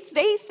 They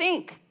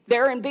think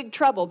they're in big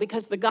trouble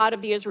because the God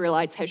of the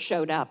Israelites has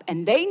showed up.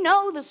 And they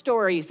know the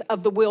stories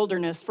of the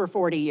wilderness for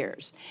 40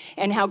 years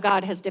and how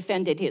God has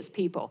defended his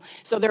people.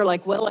 So they're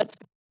like, well, let's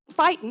go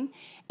fighting.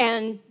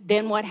 And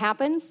then what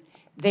happens?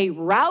 They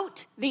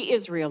rout the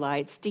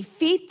Israelites,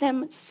 defeat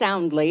them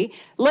soundly.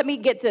 Let me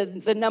get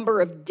the number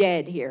of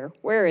dead here.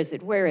 Where is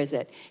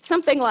it?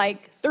 Something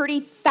like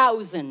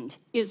 30,000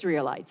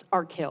 Israelites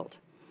are killed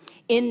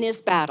in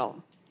this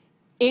battle,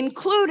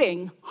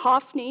 including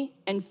Hophni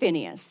and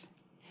Phinehas.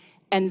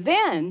 And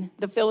then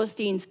the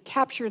Philistines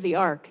capture the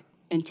ark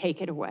and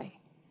take it away.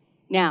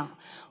 Now,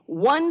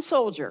 one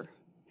soldier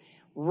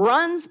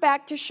runs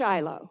back to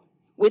Shiloh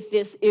with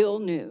this ill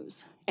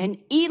news. And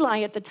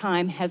Eli at the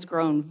time has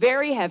grown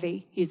very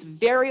heavy. He's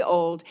very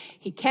old.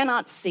 He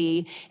cannot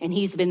see, and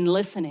he's been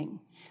listening.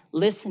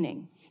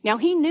 Now,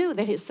 he knew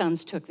that his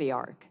sons took the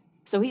ark,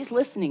 so he's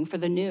listening for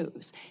the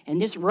news. And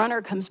this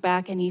runner comes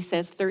back, and he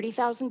says,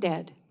 30,000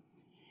 dead.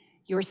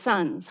 Your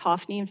sons,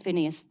 Hophni and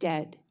Phinehas,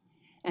 dead,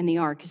 and the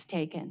ark is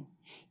taken.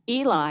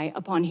 Eli,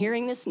 upon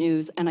hearing this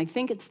news, and I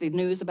think it's the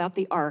news about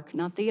the ark,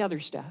 not the other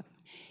stuff,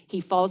 he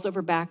falls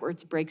over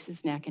backwards, breaks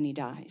his neck, and he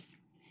dies.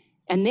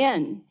 And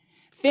then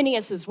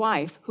Phinehas'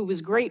 wife, who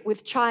was great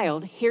with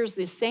child, hears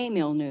this same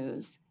ill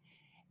news,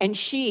 and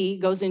she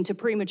goes into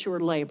premature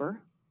labor,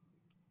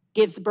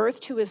 gives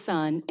birth to a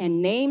son,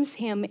 and names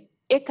him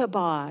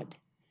Ichabod.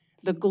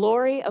 The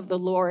glory of the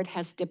Lord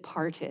has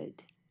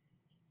departed.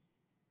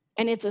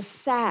 And it's a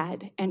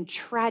sad and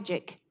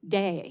tragic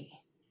day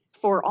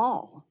for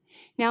all.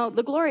 Now,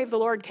 the glory of the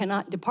Lord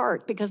cannot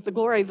depart because the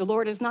glory of the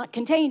Lord is not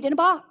contained in a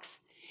box.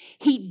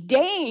 He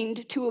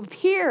deigned to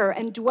appear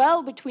and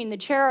dwell between the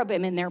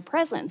cherubim in their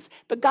presence,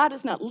 but God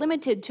is not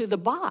limited to the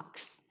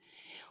box.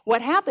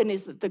 What happened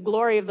is that the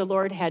glory of the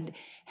Lord had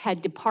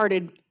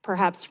departed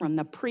perhaps from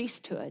the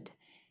priesthood,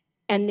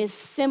 and this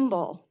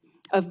symbol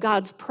of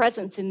God's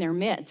presence in their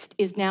midst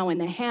is now in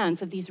the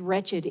hands of these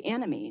wretched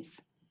enemies.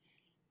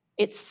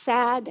 It's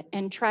sad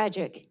and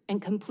tragic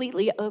and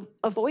completely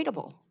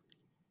avoidable.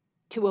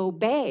 To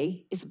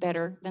obey is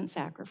better than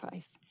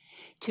sacrifice.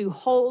 To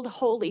hold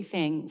holy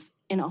things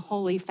in a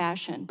holy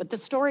fashion. But the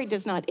story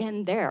does not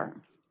end there.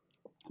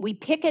 We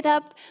pick it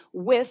up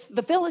with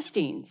the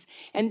Philistines.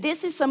 And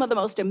this is some of the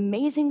most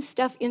amazing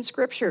stuff in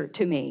Scripture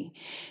to me.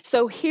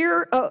 So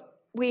here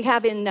we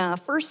have in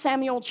 1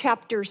 Samuel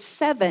chapter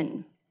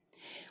 7.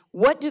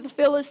 What do the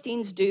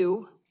Philistines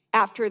do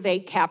after they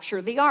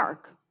capture the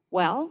ark?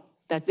 Well,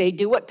 that they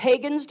do what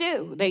pagans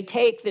do. They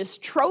take this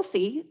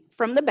trophy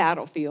from the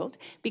battlefield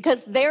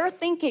because their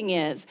thinking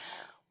is,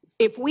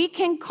 if we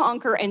can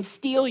conquer and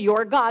steal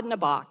your God in a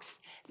box,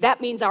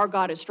 that means our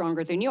God is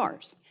stronger than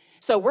yours.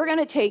 So we're going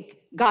to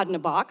take God in a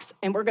box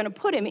and we're going to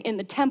put him in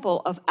the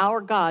temple of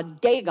our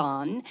god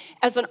Dagon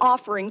as an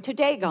offering to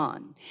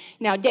Dagon.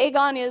 Now,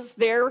 Dagon is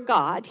their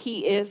god.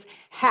 He is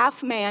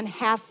half man,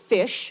 half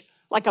fish,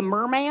 like a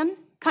merman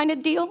kind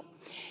of deal.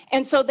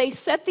 And so they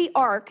set the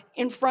ark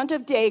in front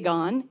of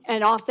Dagon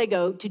and off they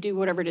go to do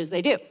whatever it is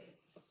they do.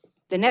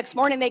 The next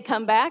morning they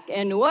come back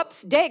and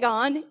whoops,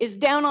 Dagon is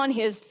down on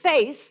his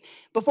face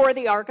before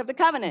the Ark of the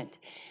Covenant.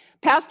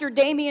 Pastor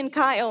Damian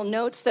Kyle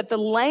notes that the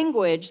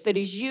language that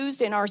is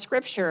used in our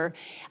scripture,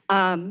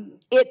 that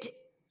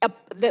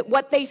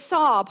what they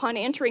saw upon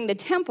entering the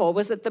temple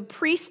was that the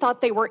priests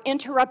thought they were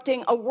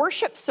interrupting a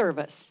worship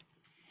service.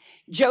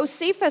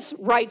 Josephus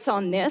writes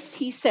on this,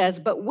 he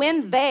says, but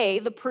when they,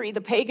 the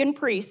pagan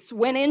priests,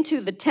 went into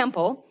the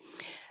temple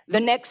the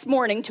next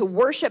morning to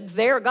worship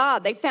their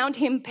God, they found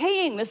him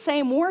paying the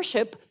same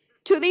worship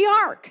to the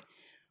ark.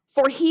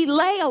 For he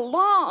lay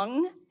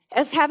along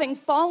as having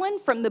fallen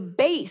from the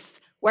base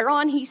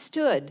whereon he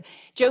stood.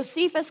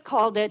 Josephus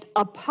called it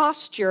a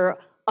posture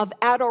of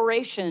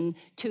adoration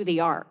to the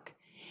ark.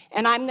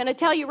 And I'm going to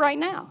tell you right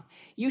now,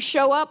 you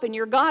show up and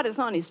your God is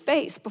on his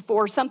face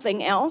before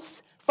something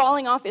else,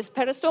 falling off his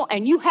pedestal,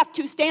 and you have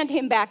to stand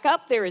him back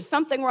up. There is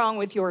something wrong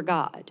with your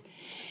God.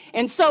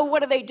 And so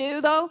what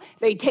do, though?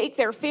 They take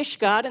their fish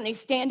god and they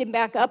stand him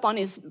back up on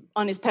his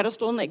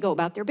pedestal and they go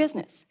about their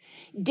business.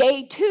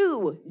 Day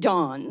 2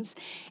 dawns,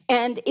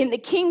 and in the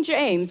King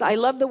James, I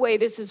love the way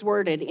this is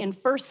worded. In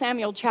 1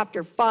 Samuel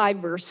chapter 5,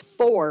 verse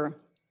 4,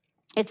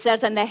 it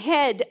says, and the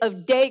head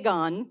of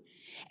Dagon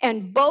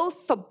and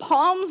both the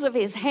palms of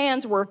his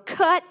hands were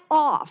cut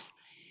off,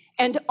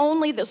 and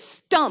only the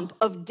stump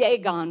of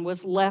Dagon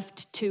was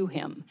left to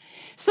him.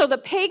 So the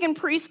pagan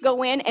priests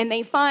go in and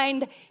they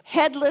find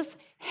headless,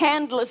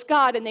 handless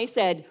God, and they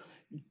said,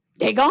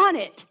 Dagon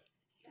it.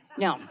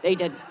 No, they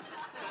didn't.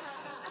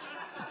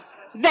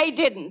 They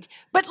didn't.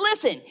 But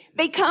listen,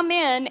 they come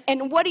in,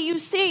 and what do you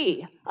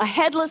see? A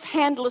headless,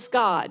 handless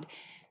God.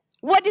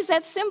 What does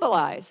that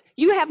symbolize?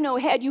 You have no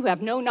head, you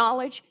have no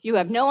knowledge, you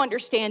have no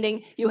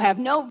understanding, you have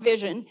no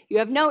vision, you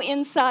have no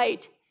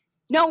insight,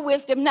 no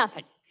wisdom,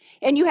 nothing.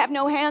 And you have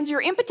no hands,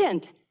 you're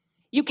impotent.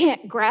 You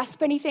can't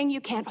grasp anything, you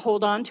can't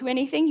hold on to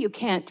anything, you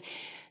can't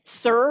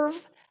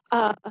serve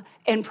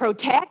and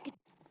protect.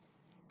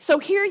 So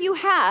here you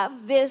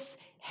have this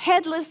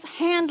headless,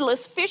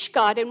 handless fish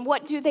god, and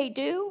what do?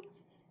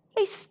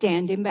 They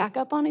stand him back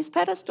up on his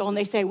pedestal, and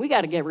they say, we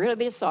got to get rid of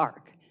this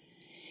ark.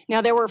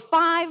 Now, there were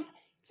 5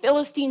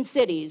 Philistine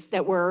cities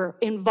that were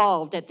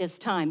involved at this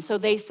time. So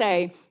they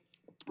say,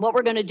 what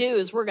we're going to do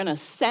is we're going to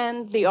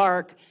send the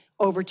ark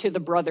over to the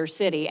brother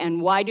city.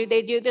 And why do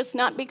they do this?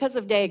 Not because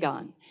of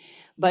Dagon,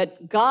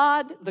 but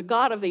God, the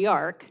God of the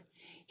ark,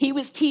 he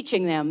was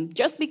teaching them,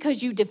 just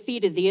because you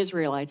defeated the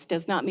Israelites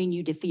does not mean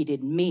you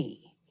defeated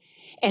me.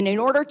 And in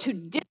order to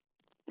defeat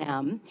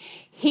them,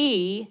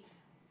 he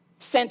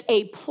sent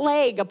a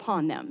plague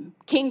upon them.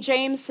 King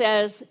James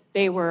says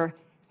they were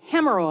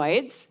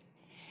hemorrhoids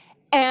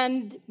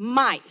and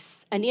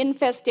mice, an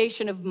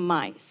infestation of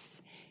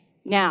mice.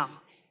 Now,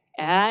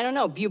 I don't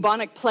know,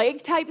 bubonic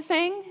plague type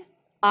thing?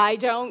 I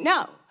don't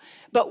know.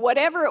 But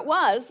whatever it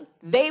was,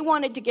 they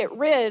wanted to get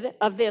rid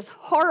of this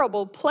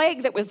horrible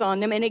plague that was on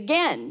them. And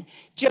again,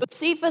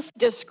 Josephus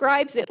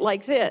describes it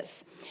like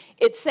this.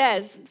 It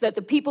says that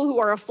the people who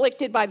are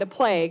afflicted by the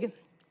plague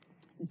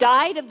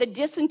died of the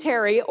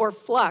dysentery or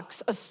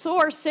flux, a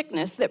sore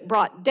sickness that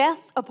brought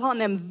death upon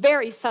them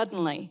very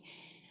suddenly.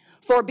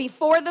 For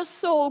before the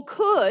soul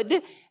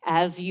could,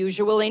 as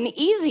usual in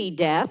easy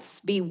deaths,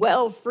 be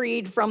well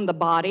freed from the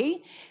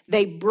body,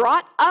 they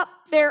brought up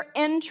their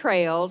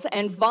entrails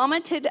and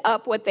vomited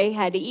up what they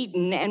had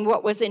eaten and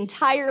what was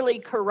entirely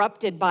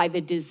corrupted by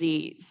the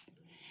disease.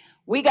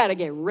 We got to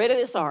get rid of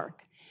this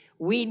ark.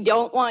 We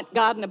don't want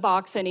God in a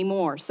box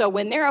anymore. So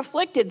when they're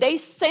afflicted, they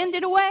send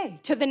it away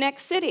to the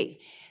next city.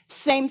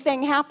 Same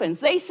thing happens.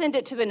 They send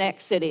it to the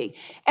next city,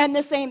 and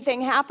the same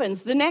thing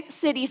happens. The next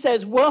city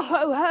says, whoa,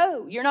 ho,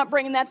 ho, you're not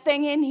bringing that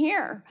thing in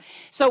here.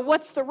 So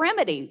what's the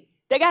remedy?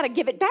 They got to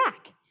give it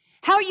back.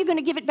 How are you going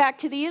to give it back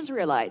to the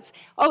Israelites?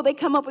 Oh, they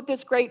come up with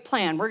this great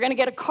plan. We're going to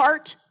get a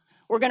cart.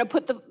 We're going to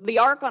put the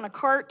ark on a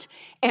cart,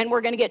 and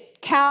we're going to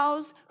get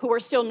cows who are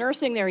still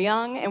nursing their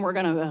young, and we're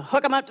going to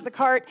hook them up to the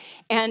cart,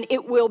 and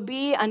it will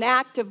be an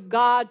act of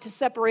God to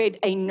separate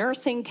a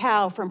nursing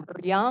cow from her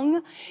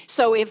young.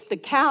 So if the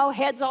cow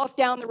heads off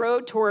down the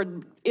road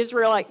toward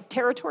Israelite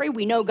territory,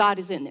 we know God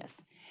is in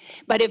this.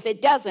 But if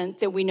it doesn't,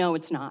 then we know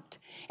it's not.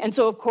 And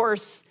so, of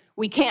course,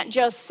 we can't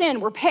just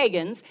send, we're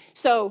pagans,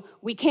 so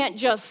we can't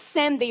just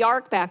send the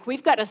ark back.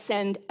 We've got to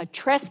send a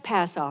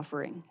trespass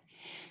offering.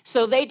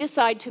 So they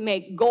decide to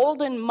make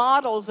golden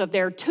models of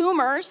their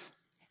tumors.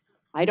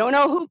 I don't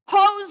know who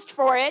posed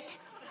for it,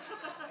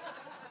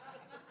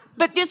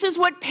 but this is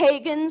what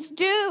pagans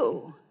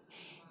do.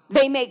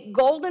 They make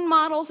golden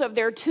models of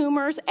their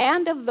tumors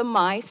and of the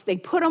mice. They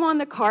put them on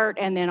the cart,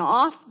 and then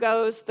off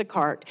goes the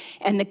cart.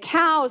 And the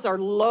cows are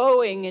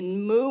lowing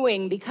and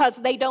mooing because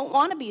they don't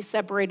want to be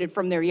separated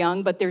from their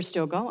young, but they're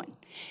still going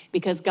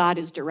because God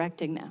is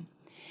directing them.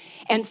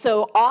 And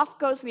so off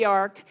goes the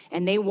ark,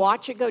 and they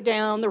watch it go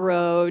down the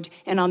road.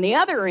 And on the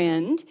other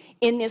end,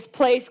 in this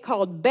place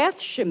called Beth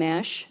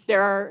Shemesh,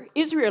 there are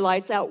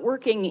Israelites out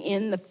working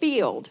in the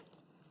field.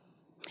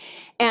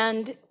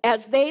 And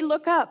as they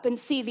look up and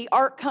see the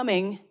ark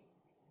coming,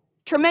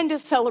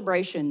 tremendous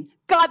celebration.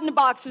 God in the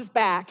box is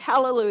back.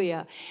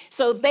 Hallelujah.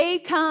 So they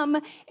come,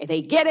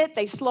 they get it,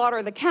 they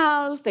slaughter the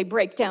cows, they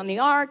break down the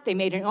ark, they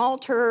made an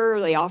altar,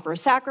 they offer a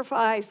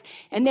sacrifice.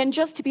 And then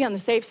just to be on the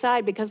safe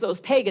side, because those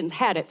pagans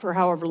had it for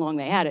however long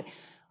they had it,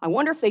 I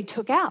wonder if they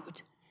took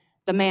out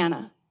the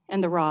manna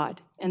and the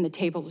rod and the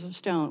tables of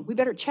stone. We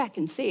better check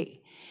and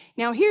see.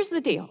 Now, here's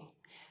the deal.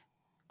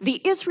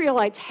 The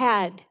Israelites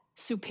had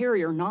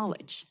superior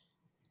knowledge.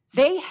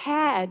 They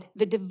had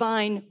the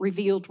divine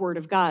revealed word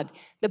of God.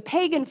 The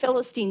pagan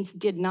Philistines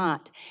did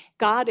not.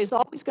 God is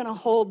always going to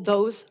hold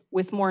those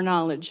with more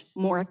knowledge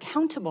more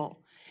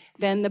accountable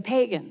than the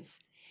pagans.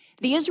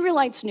 The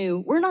Israelites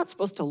knew we're not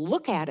supposed to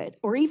look at it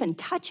or even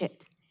touch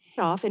it.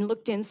 Off and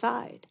looked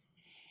inside.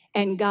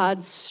 And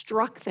God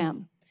struck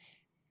them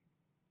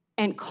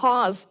and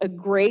caused a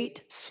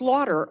great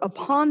slaughter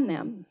upon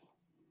them.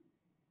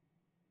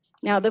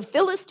 Now, the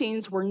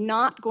Philistines were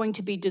not going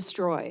to be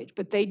destroyed,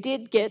 but they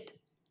did get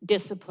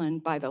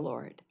disciplined by the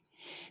Lord.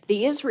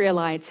 The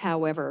Israelites,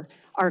 however,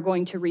 are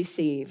going to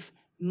receive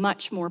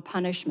much more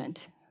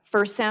punishment.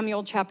 1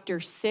 Samuel chapter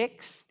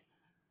 6,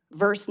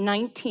 verse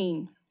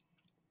 19.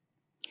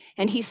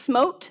 And he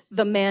smote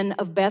the men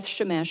of Beth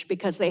Shemesh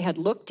because they had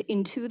looked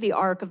into the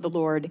ark of the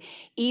Lord.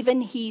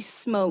 Even he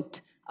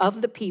smote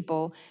of the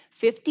people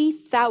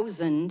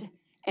 50,000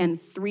 and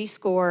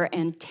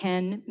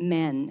 70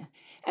 men.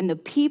 And the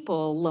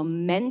people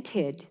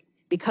lamented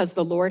because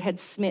the Lord had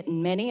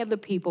smitten many of the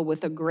people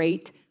with a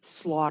great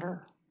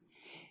slaughter.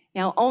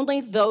 Now,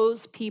 only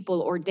those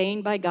people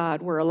ordained by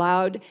God were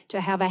allowed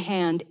to have a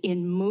hand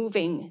in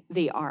moving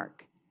the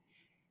ark.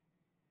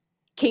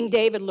 King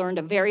David learned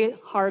a very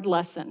hard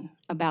lesson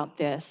about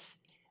this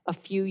a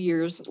few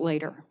years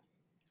later.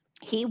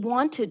 He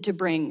wanted to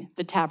bring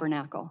the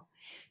tabernacle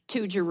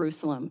to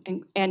Jerusalem,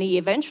 and he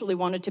eventually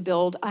wanted to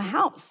build a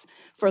house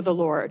for the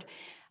Lord.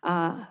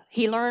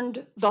 He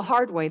learned the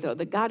hard way, though,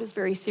 that God is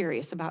very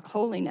serious about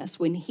holiness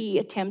when he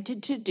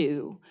attempted to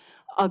do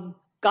a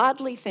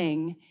godly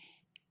thing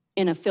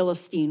in a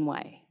Philistine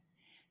way.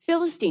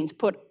 Philistines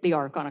put the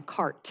ark on a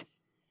cart.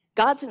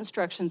 God's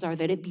instructions are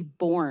that it be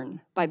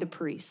borne by the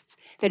priests,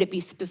 that it be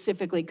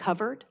specifically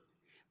covered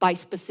by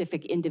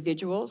specific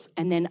individuals,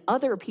 and then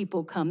other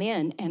people come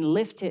in and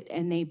lift it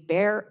and they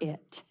bear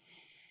it.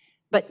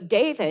 But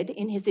David,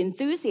 in his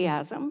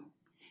enthusiasm,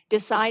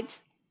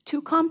 decides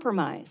to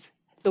compromise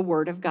the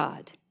word of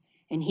God.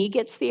 And he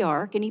gets the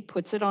ark and he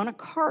puts it on a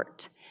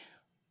cart.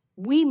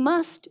 We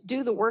must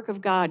do the work of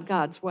God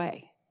God's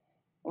way,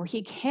 or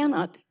he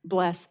cannot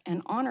bless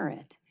and honor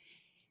it.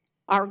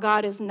 Our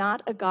God is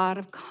not a God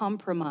of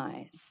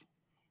compromise.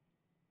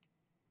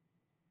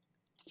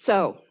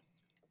 So,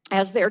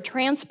 as they're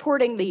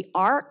transporting the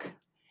ark,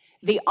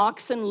 the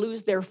oxen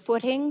lose their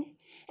footing,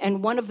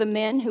 and one of the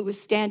men who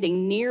was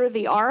standing near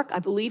the ark, I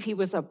believe he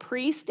was a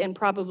priest and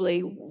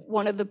probably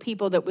one of the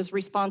people that was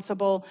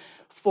responsible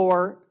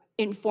for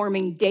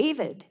informing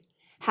David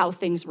how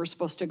things were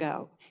supposed to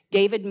go.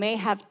 David may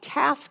have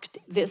tasked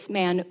this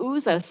man,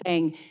 Uzzah,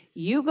 saying,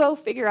 you go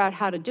figure out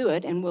how to do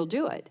it and we'll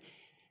do it.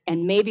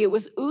 And maybe it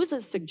was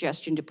Uzzah's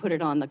suggestion to put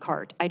it on the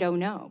cart. I don't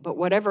know. But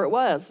whatever it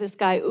was, this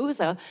guy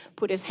Uzzah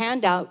put his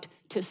hand out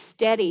to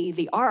steady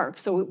the ark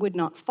so it would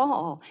not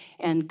fall,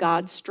 and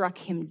God struck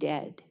him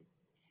dead.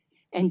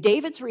 And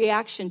David's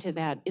reaction to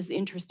that is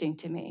interesting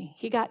to me.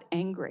 He got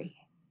angry.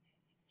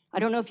 I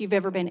don't know if you've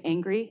ever been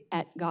angry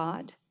at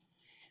God,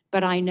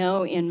 but I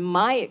know in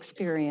my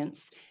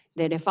experience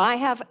that if I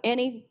have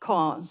any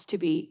cause to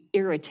be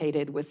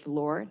irritated with the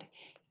Lord,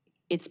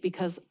 it's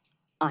because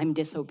I'm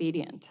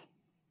disobedient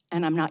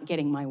and I'm not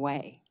getting my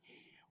way,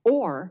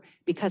 or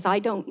because I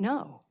don't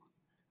know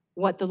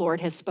what the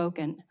Lord has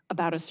spoken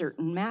about a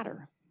certain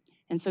matter.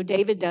 And so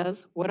David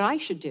does what I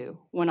should do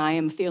when I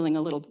am feeling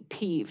a little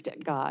peeved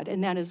at God,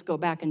 and that is go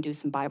back and do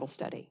some Bible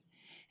study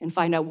and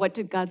find out, what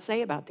did God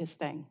say about this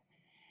thing?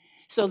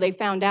 So they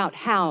found out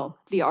how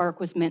the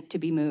ark was meant to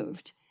be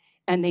moved,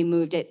 and they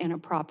moved it in a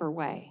proper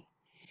way.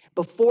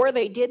 Before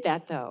they did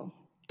that, though,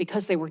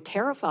 because they were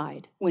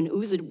terrified when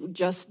Uzzah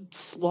just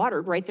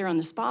slaughtered right there on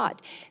the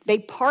spot, they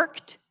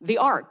parked the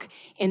ark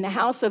in the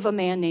house of a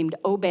man named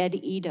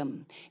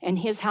Obed-Edom, and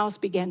his house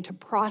began to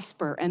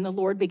prosper, and the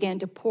Lord began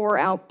to pour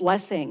out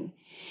blessing.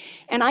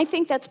 And I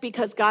think that's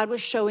because God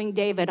was showing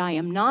David, I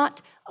am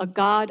not a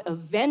God of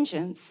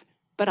vengeance,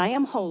 but I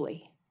am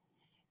holy,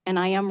 and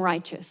I am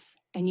righteous,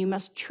 and you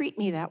must treat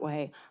me that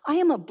way. I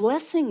am a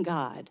blessing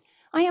God.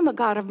 I am a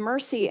God of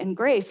mercy and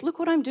grace. Look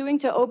what I'm doing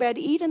to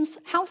Obed-Edom's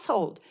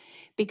household,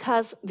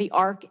 because the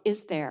ark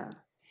is there.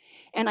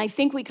 And I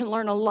think we can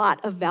learn a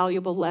lot of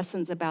valuable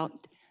lessons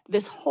about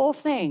this whole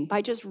thing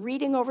by just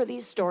reading over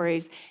these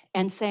stories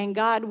and saying,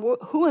 God,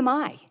 who am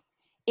I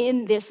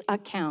in this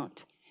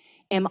account?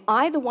 Am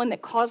I the one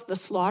that caused the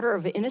slaughter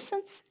of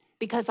innocents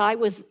because I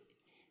was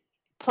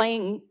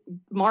playing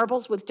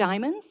marbles with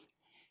diamonds?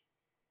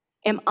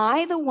 Am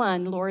I the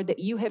one, Lord, that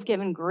you have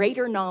given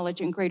greater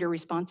knowledge and greater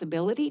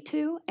responsibility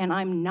to, and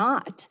I'm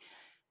not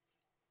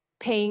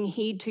paying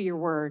heed to your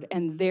word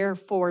and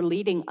therefore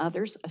leading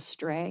others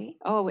astray?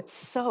 Oh, it's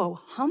so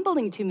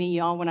humbling to me,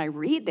 y'all, when I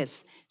read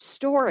this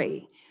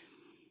story.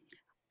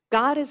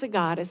 God is a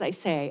God, as I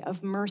say,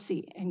 of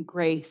mercy and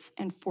grace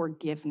and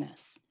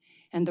forgiveness.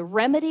 And the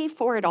remedy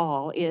for it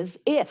all is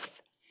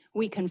if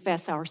we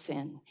confess our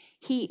sin.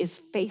 He is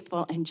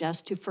faithful and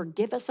just to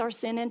forgive us our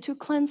sin and to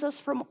cleanse us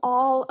from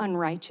all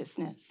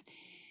unrighteousness.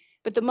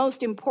 But the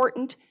most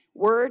important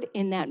word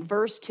in that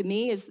verse to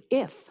me is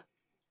if.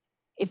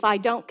 If I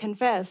don't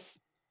confess,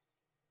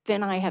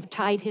 then I have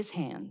tied his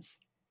hands.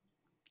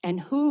 And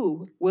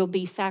who will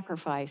be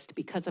sacrificed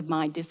because of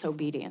my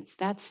disobedience?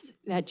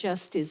 That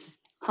just is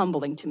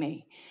humbling to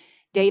me.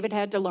 David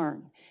had to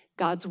learn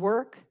God's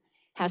work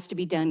has to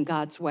be done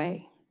God's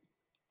way.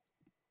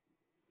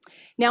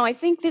 Now, I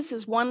think this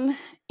is one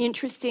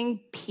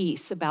interesting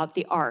piece about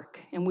the ark,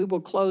 and we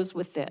will close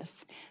with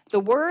this. The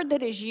word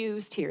that is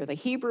used here, the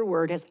Hebrew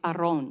word, is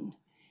Aron.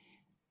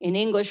 In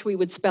English, we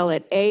would spell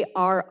it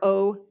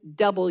A-R-O-W-N,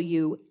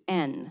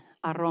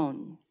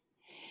 Aron.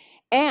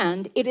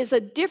 And it is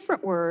a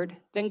different word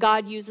than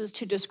God uses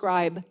to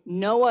describe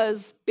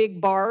Noah's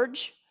big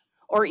barge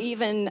or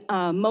even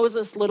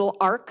Moses' little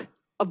ark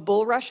of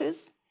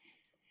bulrushes.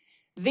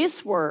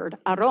 This word,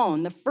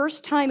 Aron, the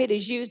first time it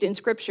is used in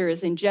Scripture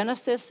is in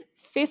Genesis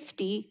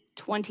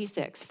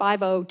 50:26,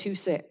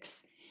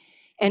 50:26.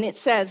 And it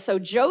says, so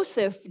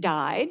Joseph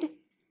died,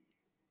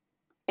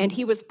 and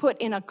he was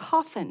put in a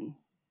coffin,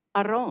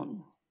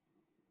 Aron.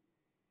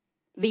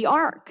 The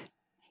ark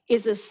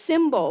is a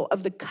symbol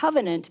of the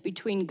covenant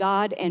between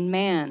God and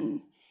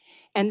man,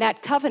 and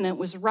that covenant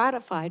was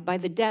ratified by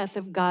the death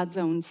of God's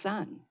own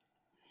Son.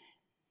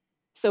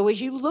 So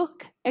as you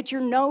look at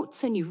your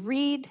notes and you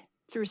read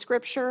through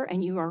Scripture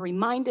and you are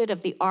reminded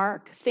of the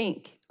ark,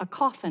 think a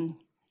coffin,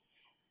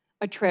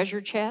 a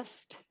treasure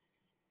chest.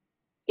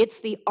 It's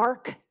the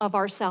ark of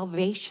our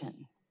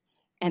salvation,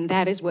 and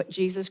that is what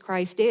Jesus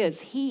Christ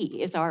is.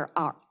 He is our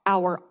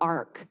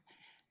ark,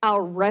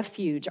 our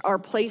refuge, our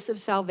place of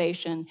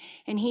salvation,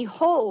 and he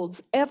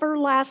holds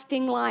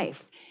everlasting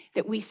life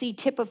that we see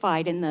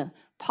typified in the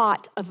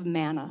pot of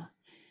manna.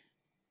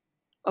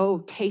 Oh,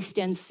 taste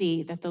and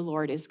see that the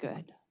Lord is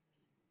good.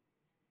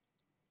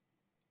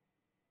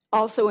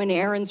 Also in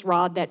Aaron's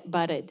rod that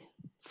budded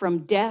from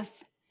death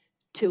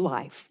to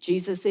life.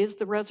 Jesus is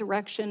the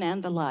resurrection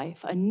and the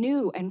life. A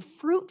new and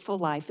fruitful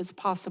life is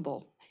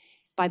possible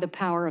by the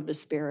power of the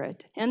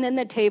Spirit. And then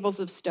the tables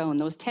of stone,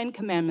 those 10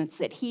 commandments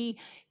that he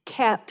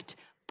kept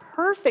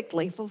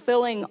perfectly,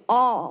 fulfilling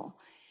all.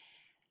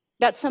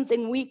 That's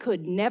something we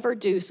could never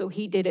do, so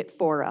he did it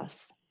for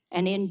us.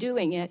 And in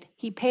doing it,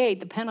 he paid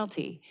the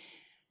penalty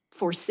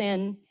for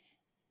sin,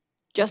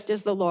 just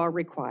as the law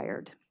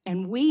required.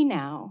 And we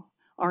now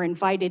are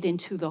invited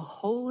into the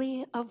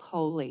Holy of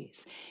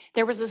Holies.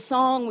 There was a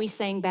song we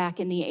sang back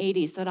in the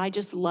 80s that I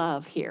just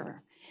love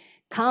here.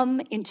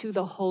 Come into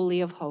the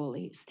Holy of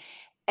Holies.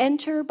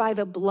 Enter by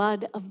the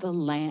blood of the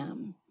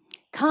Lamb.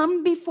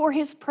 Come before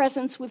his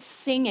presence with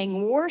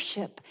singing,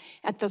 worship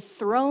at the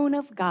throne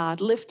of God,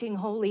 lifting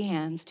holy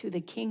hands to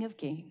the King of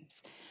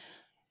Kings.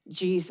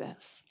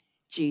 Jesus,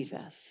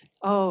 Jesus.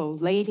 Oh,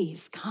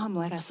 ladies, come,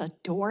 let us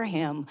adore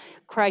him,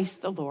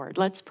 Christ the Lord.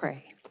 Let's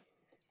pray.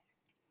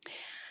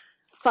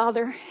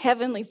 Father,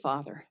 Heavenly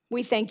Father,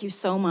 we thank you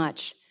so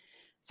much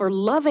for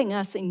loving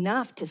us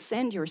enough to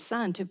send your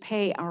Son to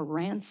pay our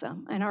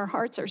ransom. And our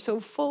hearts are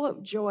so full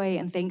of joy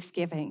and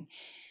thanksgiving.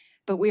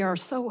 But we are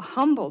so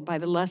humbled by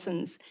the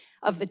lessons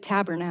of the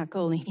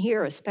tabernacle, and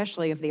here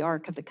especially of the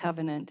Ark of the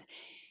Covenant.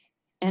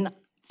 And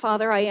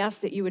Father, I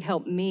ask that you would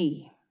help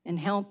me and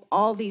help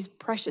all these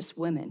precious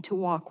women to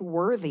walk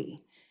worthy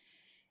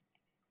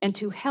and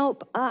to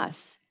help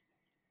us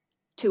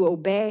to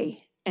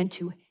obey and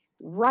to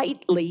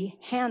rightly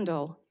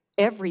handle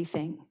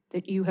everything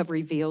that you have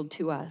revealed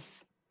to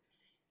us.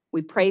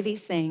 We pray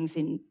these things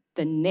in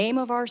the name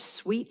of our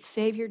sweet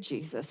Savior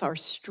Jesus, our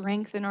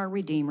strength and our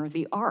Redeemer,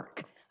 the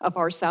ark of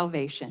our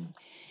salvation.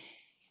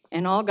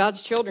 And all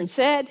God's children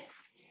said,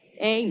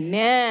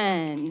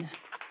 amen.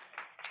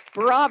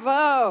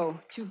 Bravo.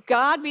 To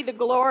God be the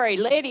glory.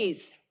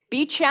 Ladies,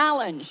 be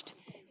challenged.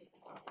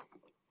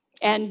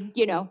 And,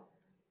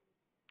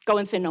 go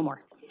and sin no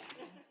more.